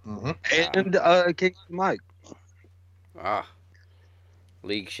 Mm-hmm. And King Mike.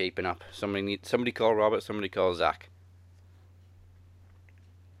 League shaping up. Somebody call Robert. Somebody call Zach.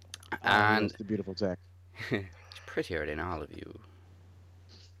 And the beautiful Zach. He's prettier than all of you.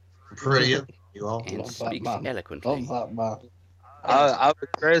 Prettier. You all and speaks eloquently.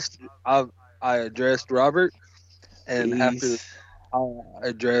 I addressed Robert, and after I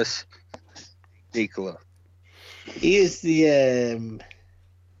address Nicola. He is the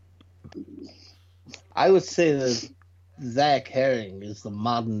I would say that Zach Herring is the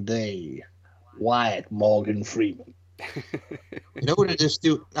modern day Wyatt Morgan Freeman. You know what it is,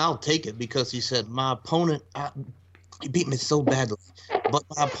 dude? I'll take it because he said my opponent he beat me so badly, but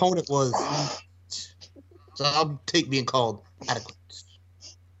my opponent was. So I'll take being called adequate.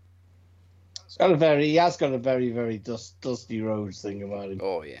 He has got a very, very Dusty Rhodes thing about him.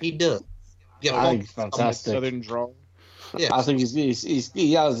 Oh yeah, he does. Yeah, I think it's fantastic. Southern drawl. Yeah. I think he's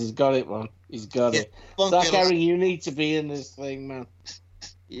got it, man. He's got it. Zach Herring, you need to be in this thing, man.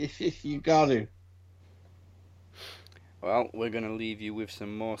 If you got to. Well, we're going to leave you with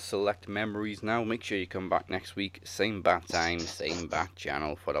some more select memories now. Make sure you come back next week. Same bat time, same bat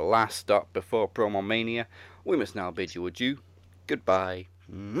channel for the last stop before Promo Mania. We must now bid you adieu. Goodbye.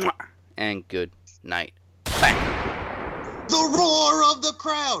 And good night. The roar of the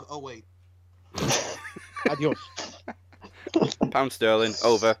crowd. Oh, wait. Adios. Pound sterling,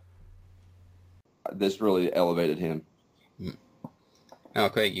 over. This really elevated him.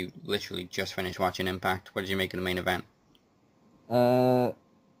 Okay, you literally just finished watching Impact. What did you make of the main event? The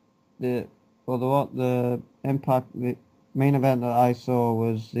Impact, the main event that I saw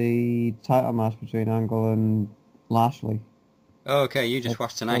was the title match between Angle and Lashley. Oh, okay, you just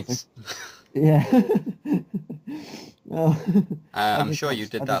watched tonight's. Yeah. Well, I'm sure you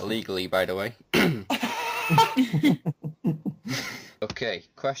did that legally, by the way. Okay,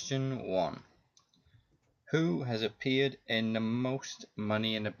 question 1. Who has appeared in the most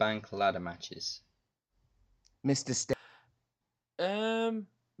Money in the Bank ladder matches? Mr.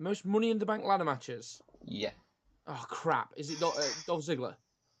 Most Money in the Bank ladder matches. Yeah. Oh crap! Is it Dolph Ziggler?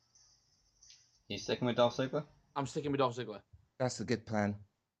 You sticking with Dolph Ziggler? I'm sticking with Dolph Ziggler. That's a good plan.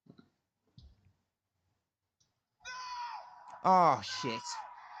 Oh shit!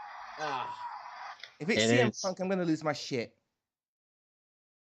 If it's CM Punk, I'm gonna lose my shit.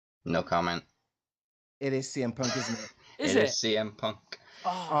 No comment. It is CM Punk, isn't it? It is CM Punk.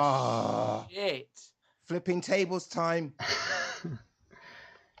 Oh, shit! Flipping tables time.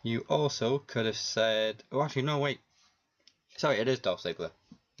 You also could have said... Oh, actually, no, wait. Sorry, it is Dolph Ziggler.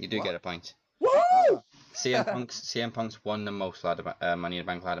 You do get a point. Woo! CM Punk's won the most Money in the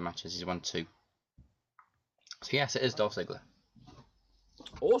Bank ladder matches. He's won 2. So yes, it is Dolph Ziggler.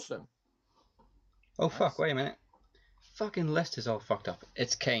 Awesome. Oh, fuck, wait a minute. Fucking list is all fucked up.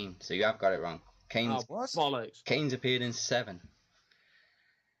 It's Kane, so you have got it wrong. Kane's, bollocks. Kane's appeared in 7.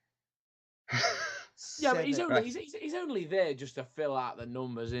 Yeah, but he's only there just to fill out the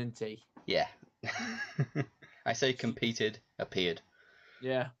numbers, isn't he? Yeah. I say competed, appeared.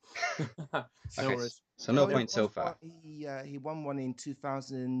 Yeah. Okay, so no points so far. He won one in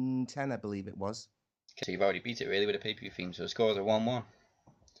 2010, I believe it was. Okay, so you've already beat it really with a pay-per-view theme, so the scores are 1-1.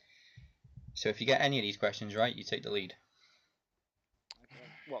 So if you get any of these questions right, you take the lead.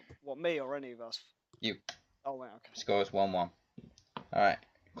 What, me or any of us? You. Oh, right, okay. Scores 1-1. Alright,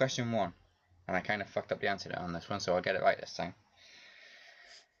 question 1. And I kind of fucked up the answer on this one, so I'll get it right this time.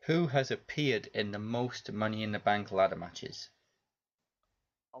 Who has appeared in the most Money in the Bank ladder matches?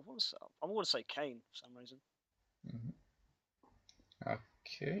 I want to say Kane for some reason.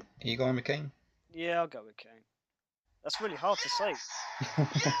 Okay, are you going with Kane? Yeah, I'll go with Kane. That's really hard to say.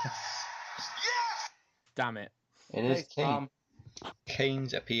 Damn it. It is Kane.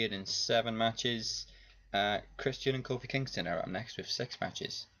 Kane's appeared in 7 matches. Christian and Kofi Kingston are up next with 6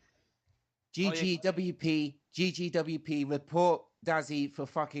 matches. GGWP, report Dazzy for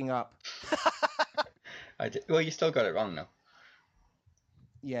fucking up. Well, you still got it wrong, though.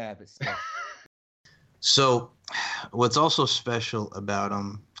 Yeah, but still. So, what's also special about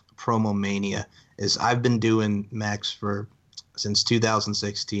Promo Mania is I've been doing Max since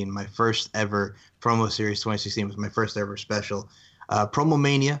 2016. My first ever promo series, 2016 was my first ever special. Promo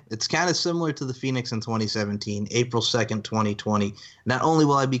Mania, it's kind of similar to the Phoenix in 2017, April 2nd, 2020. Not only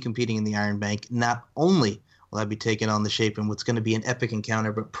will I be competing in the Iron Bank, not only will I be taking on the Shape in what's going to be an epic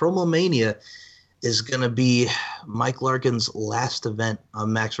encounter, but Promo Mania is going to be Mike Larkin's last event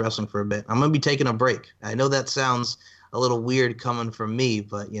on Max Wrestling for a bit. I'm going to be taking a break. I know that sounds a little weird coming from me,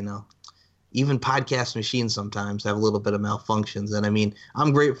 but, you know, even podcast machines sometimes have a little bit of malfunctions. And I mean,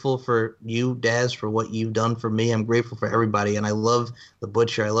 I'm grateful for you, Daz, for what you've done for me. I'm grateful for everybody. And I love the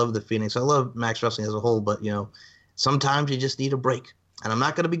Butcher. I love the Phoenix. I love Max Wrestling as a whole. But, you know, sometimes you just need a break. And I'm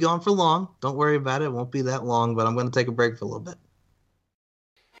not going to be gone for long. Don't worry about it. It won't be that long. But I'm going to take a break for a little bit.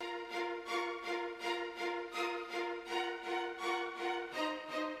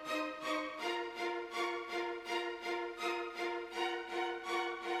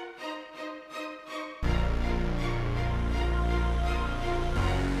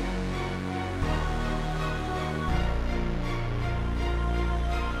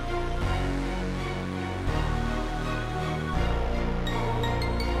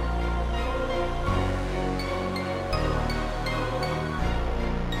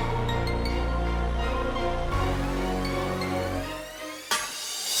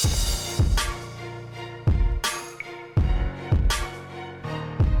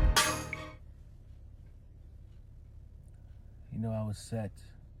 You know, I was set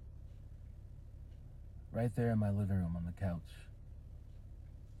Right there in my living room on the couch.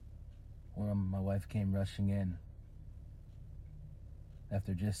 When my wife came rushing in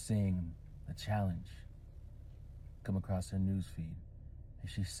after just seeing a challenge come across her news feed, and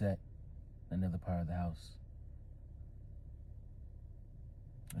she sat in another part of the house.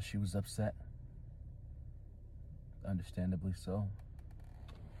 And she was upset. Understandably so.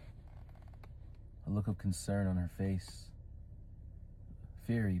 A look of concern on her face.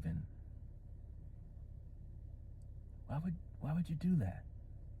 Fear even. Why would you do that?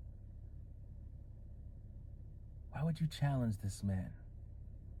 Why would you challenge this man?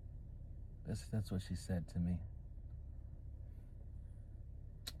 That's what she said to me.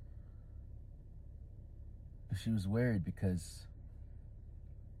 She was worried because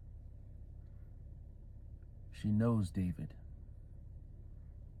she knows David.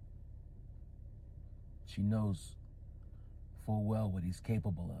 She knows full well what he's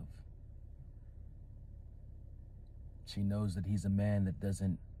capable of. She knows that he's a man that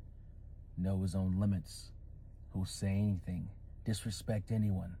doesn't know his own limits, who'll say anything, disrespect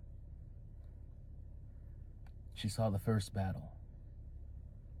anyone. She saw the first battle,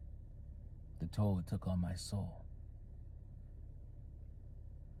 the toll it took on my soul.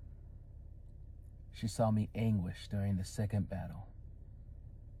 She saw me anguish during the second battle,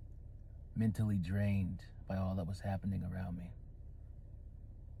 mentally drained by all that was happening around me.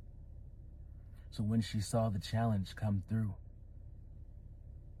 So when she saw the challenge come through,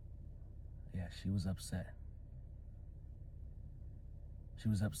 yeah, she was upset. She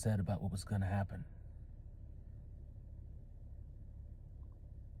was upset about what was going to happen.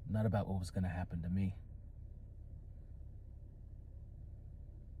 Not about what was going to happen to me.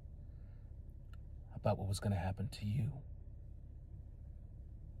 About what was going to happen to you.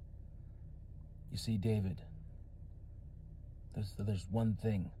 You see, David, there's one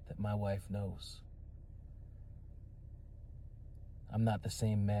thing that my wife knows. I'm not the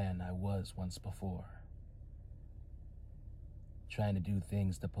same man I was once before. Trying to do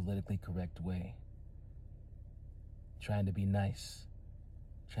things the politically correct way. Trying to be nice.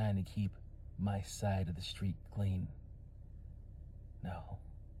 Trying to keep my side of the street clean. No.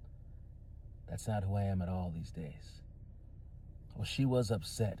 That's not who I am at all these days. Well, she was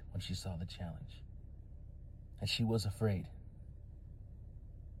upset when she saw the challenge. And she was afraid.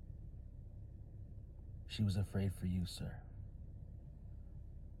 She was afraid for you, sir.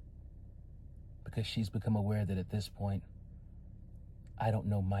 Because she's become aware that at this point, I don't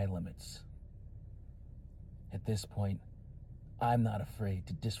know my limits. At this point, I'm not afraid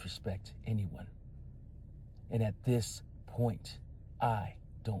to disrespect anyone. And at this point, I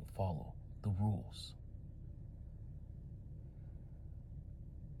don't follow the rules.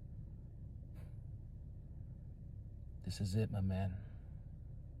 This is it, my man.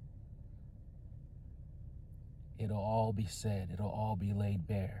 It'll all be said. It'll all be laid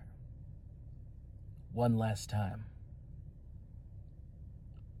bare. One last time.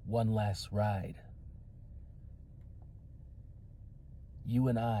 One last ride. You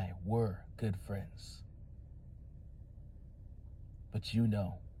and I were good friends. But you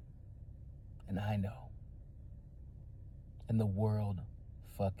know, and I know, and the world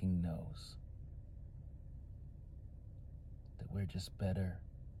fucking knows that we're just better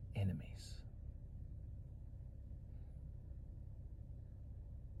enemies.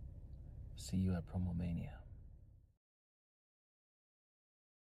 See you at Promomania.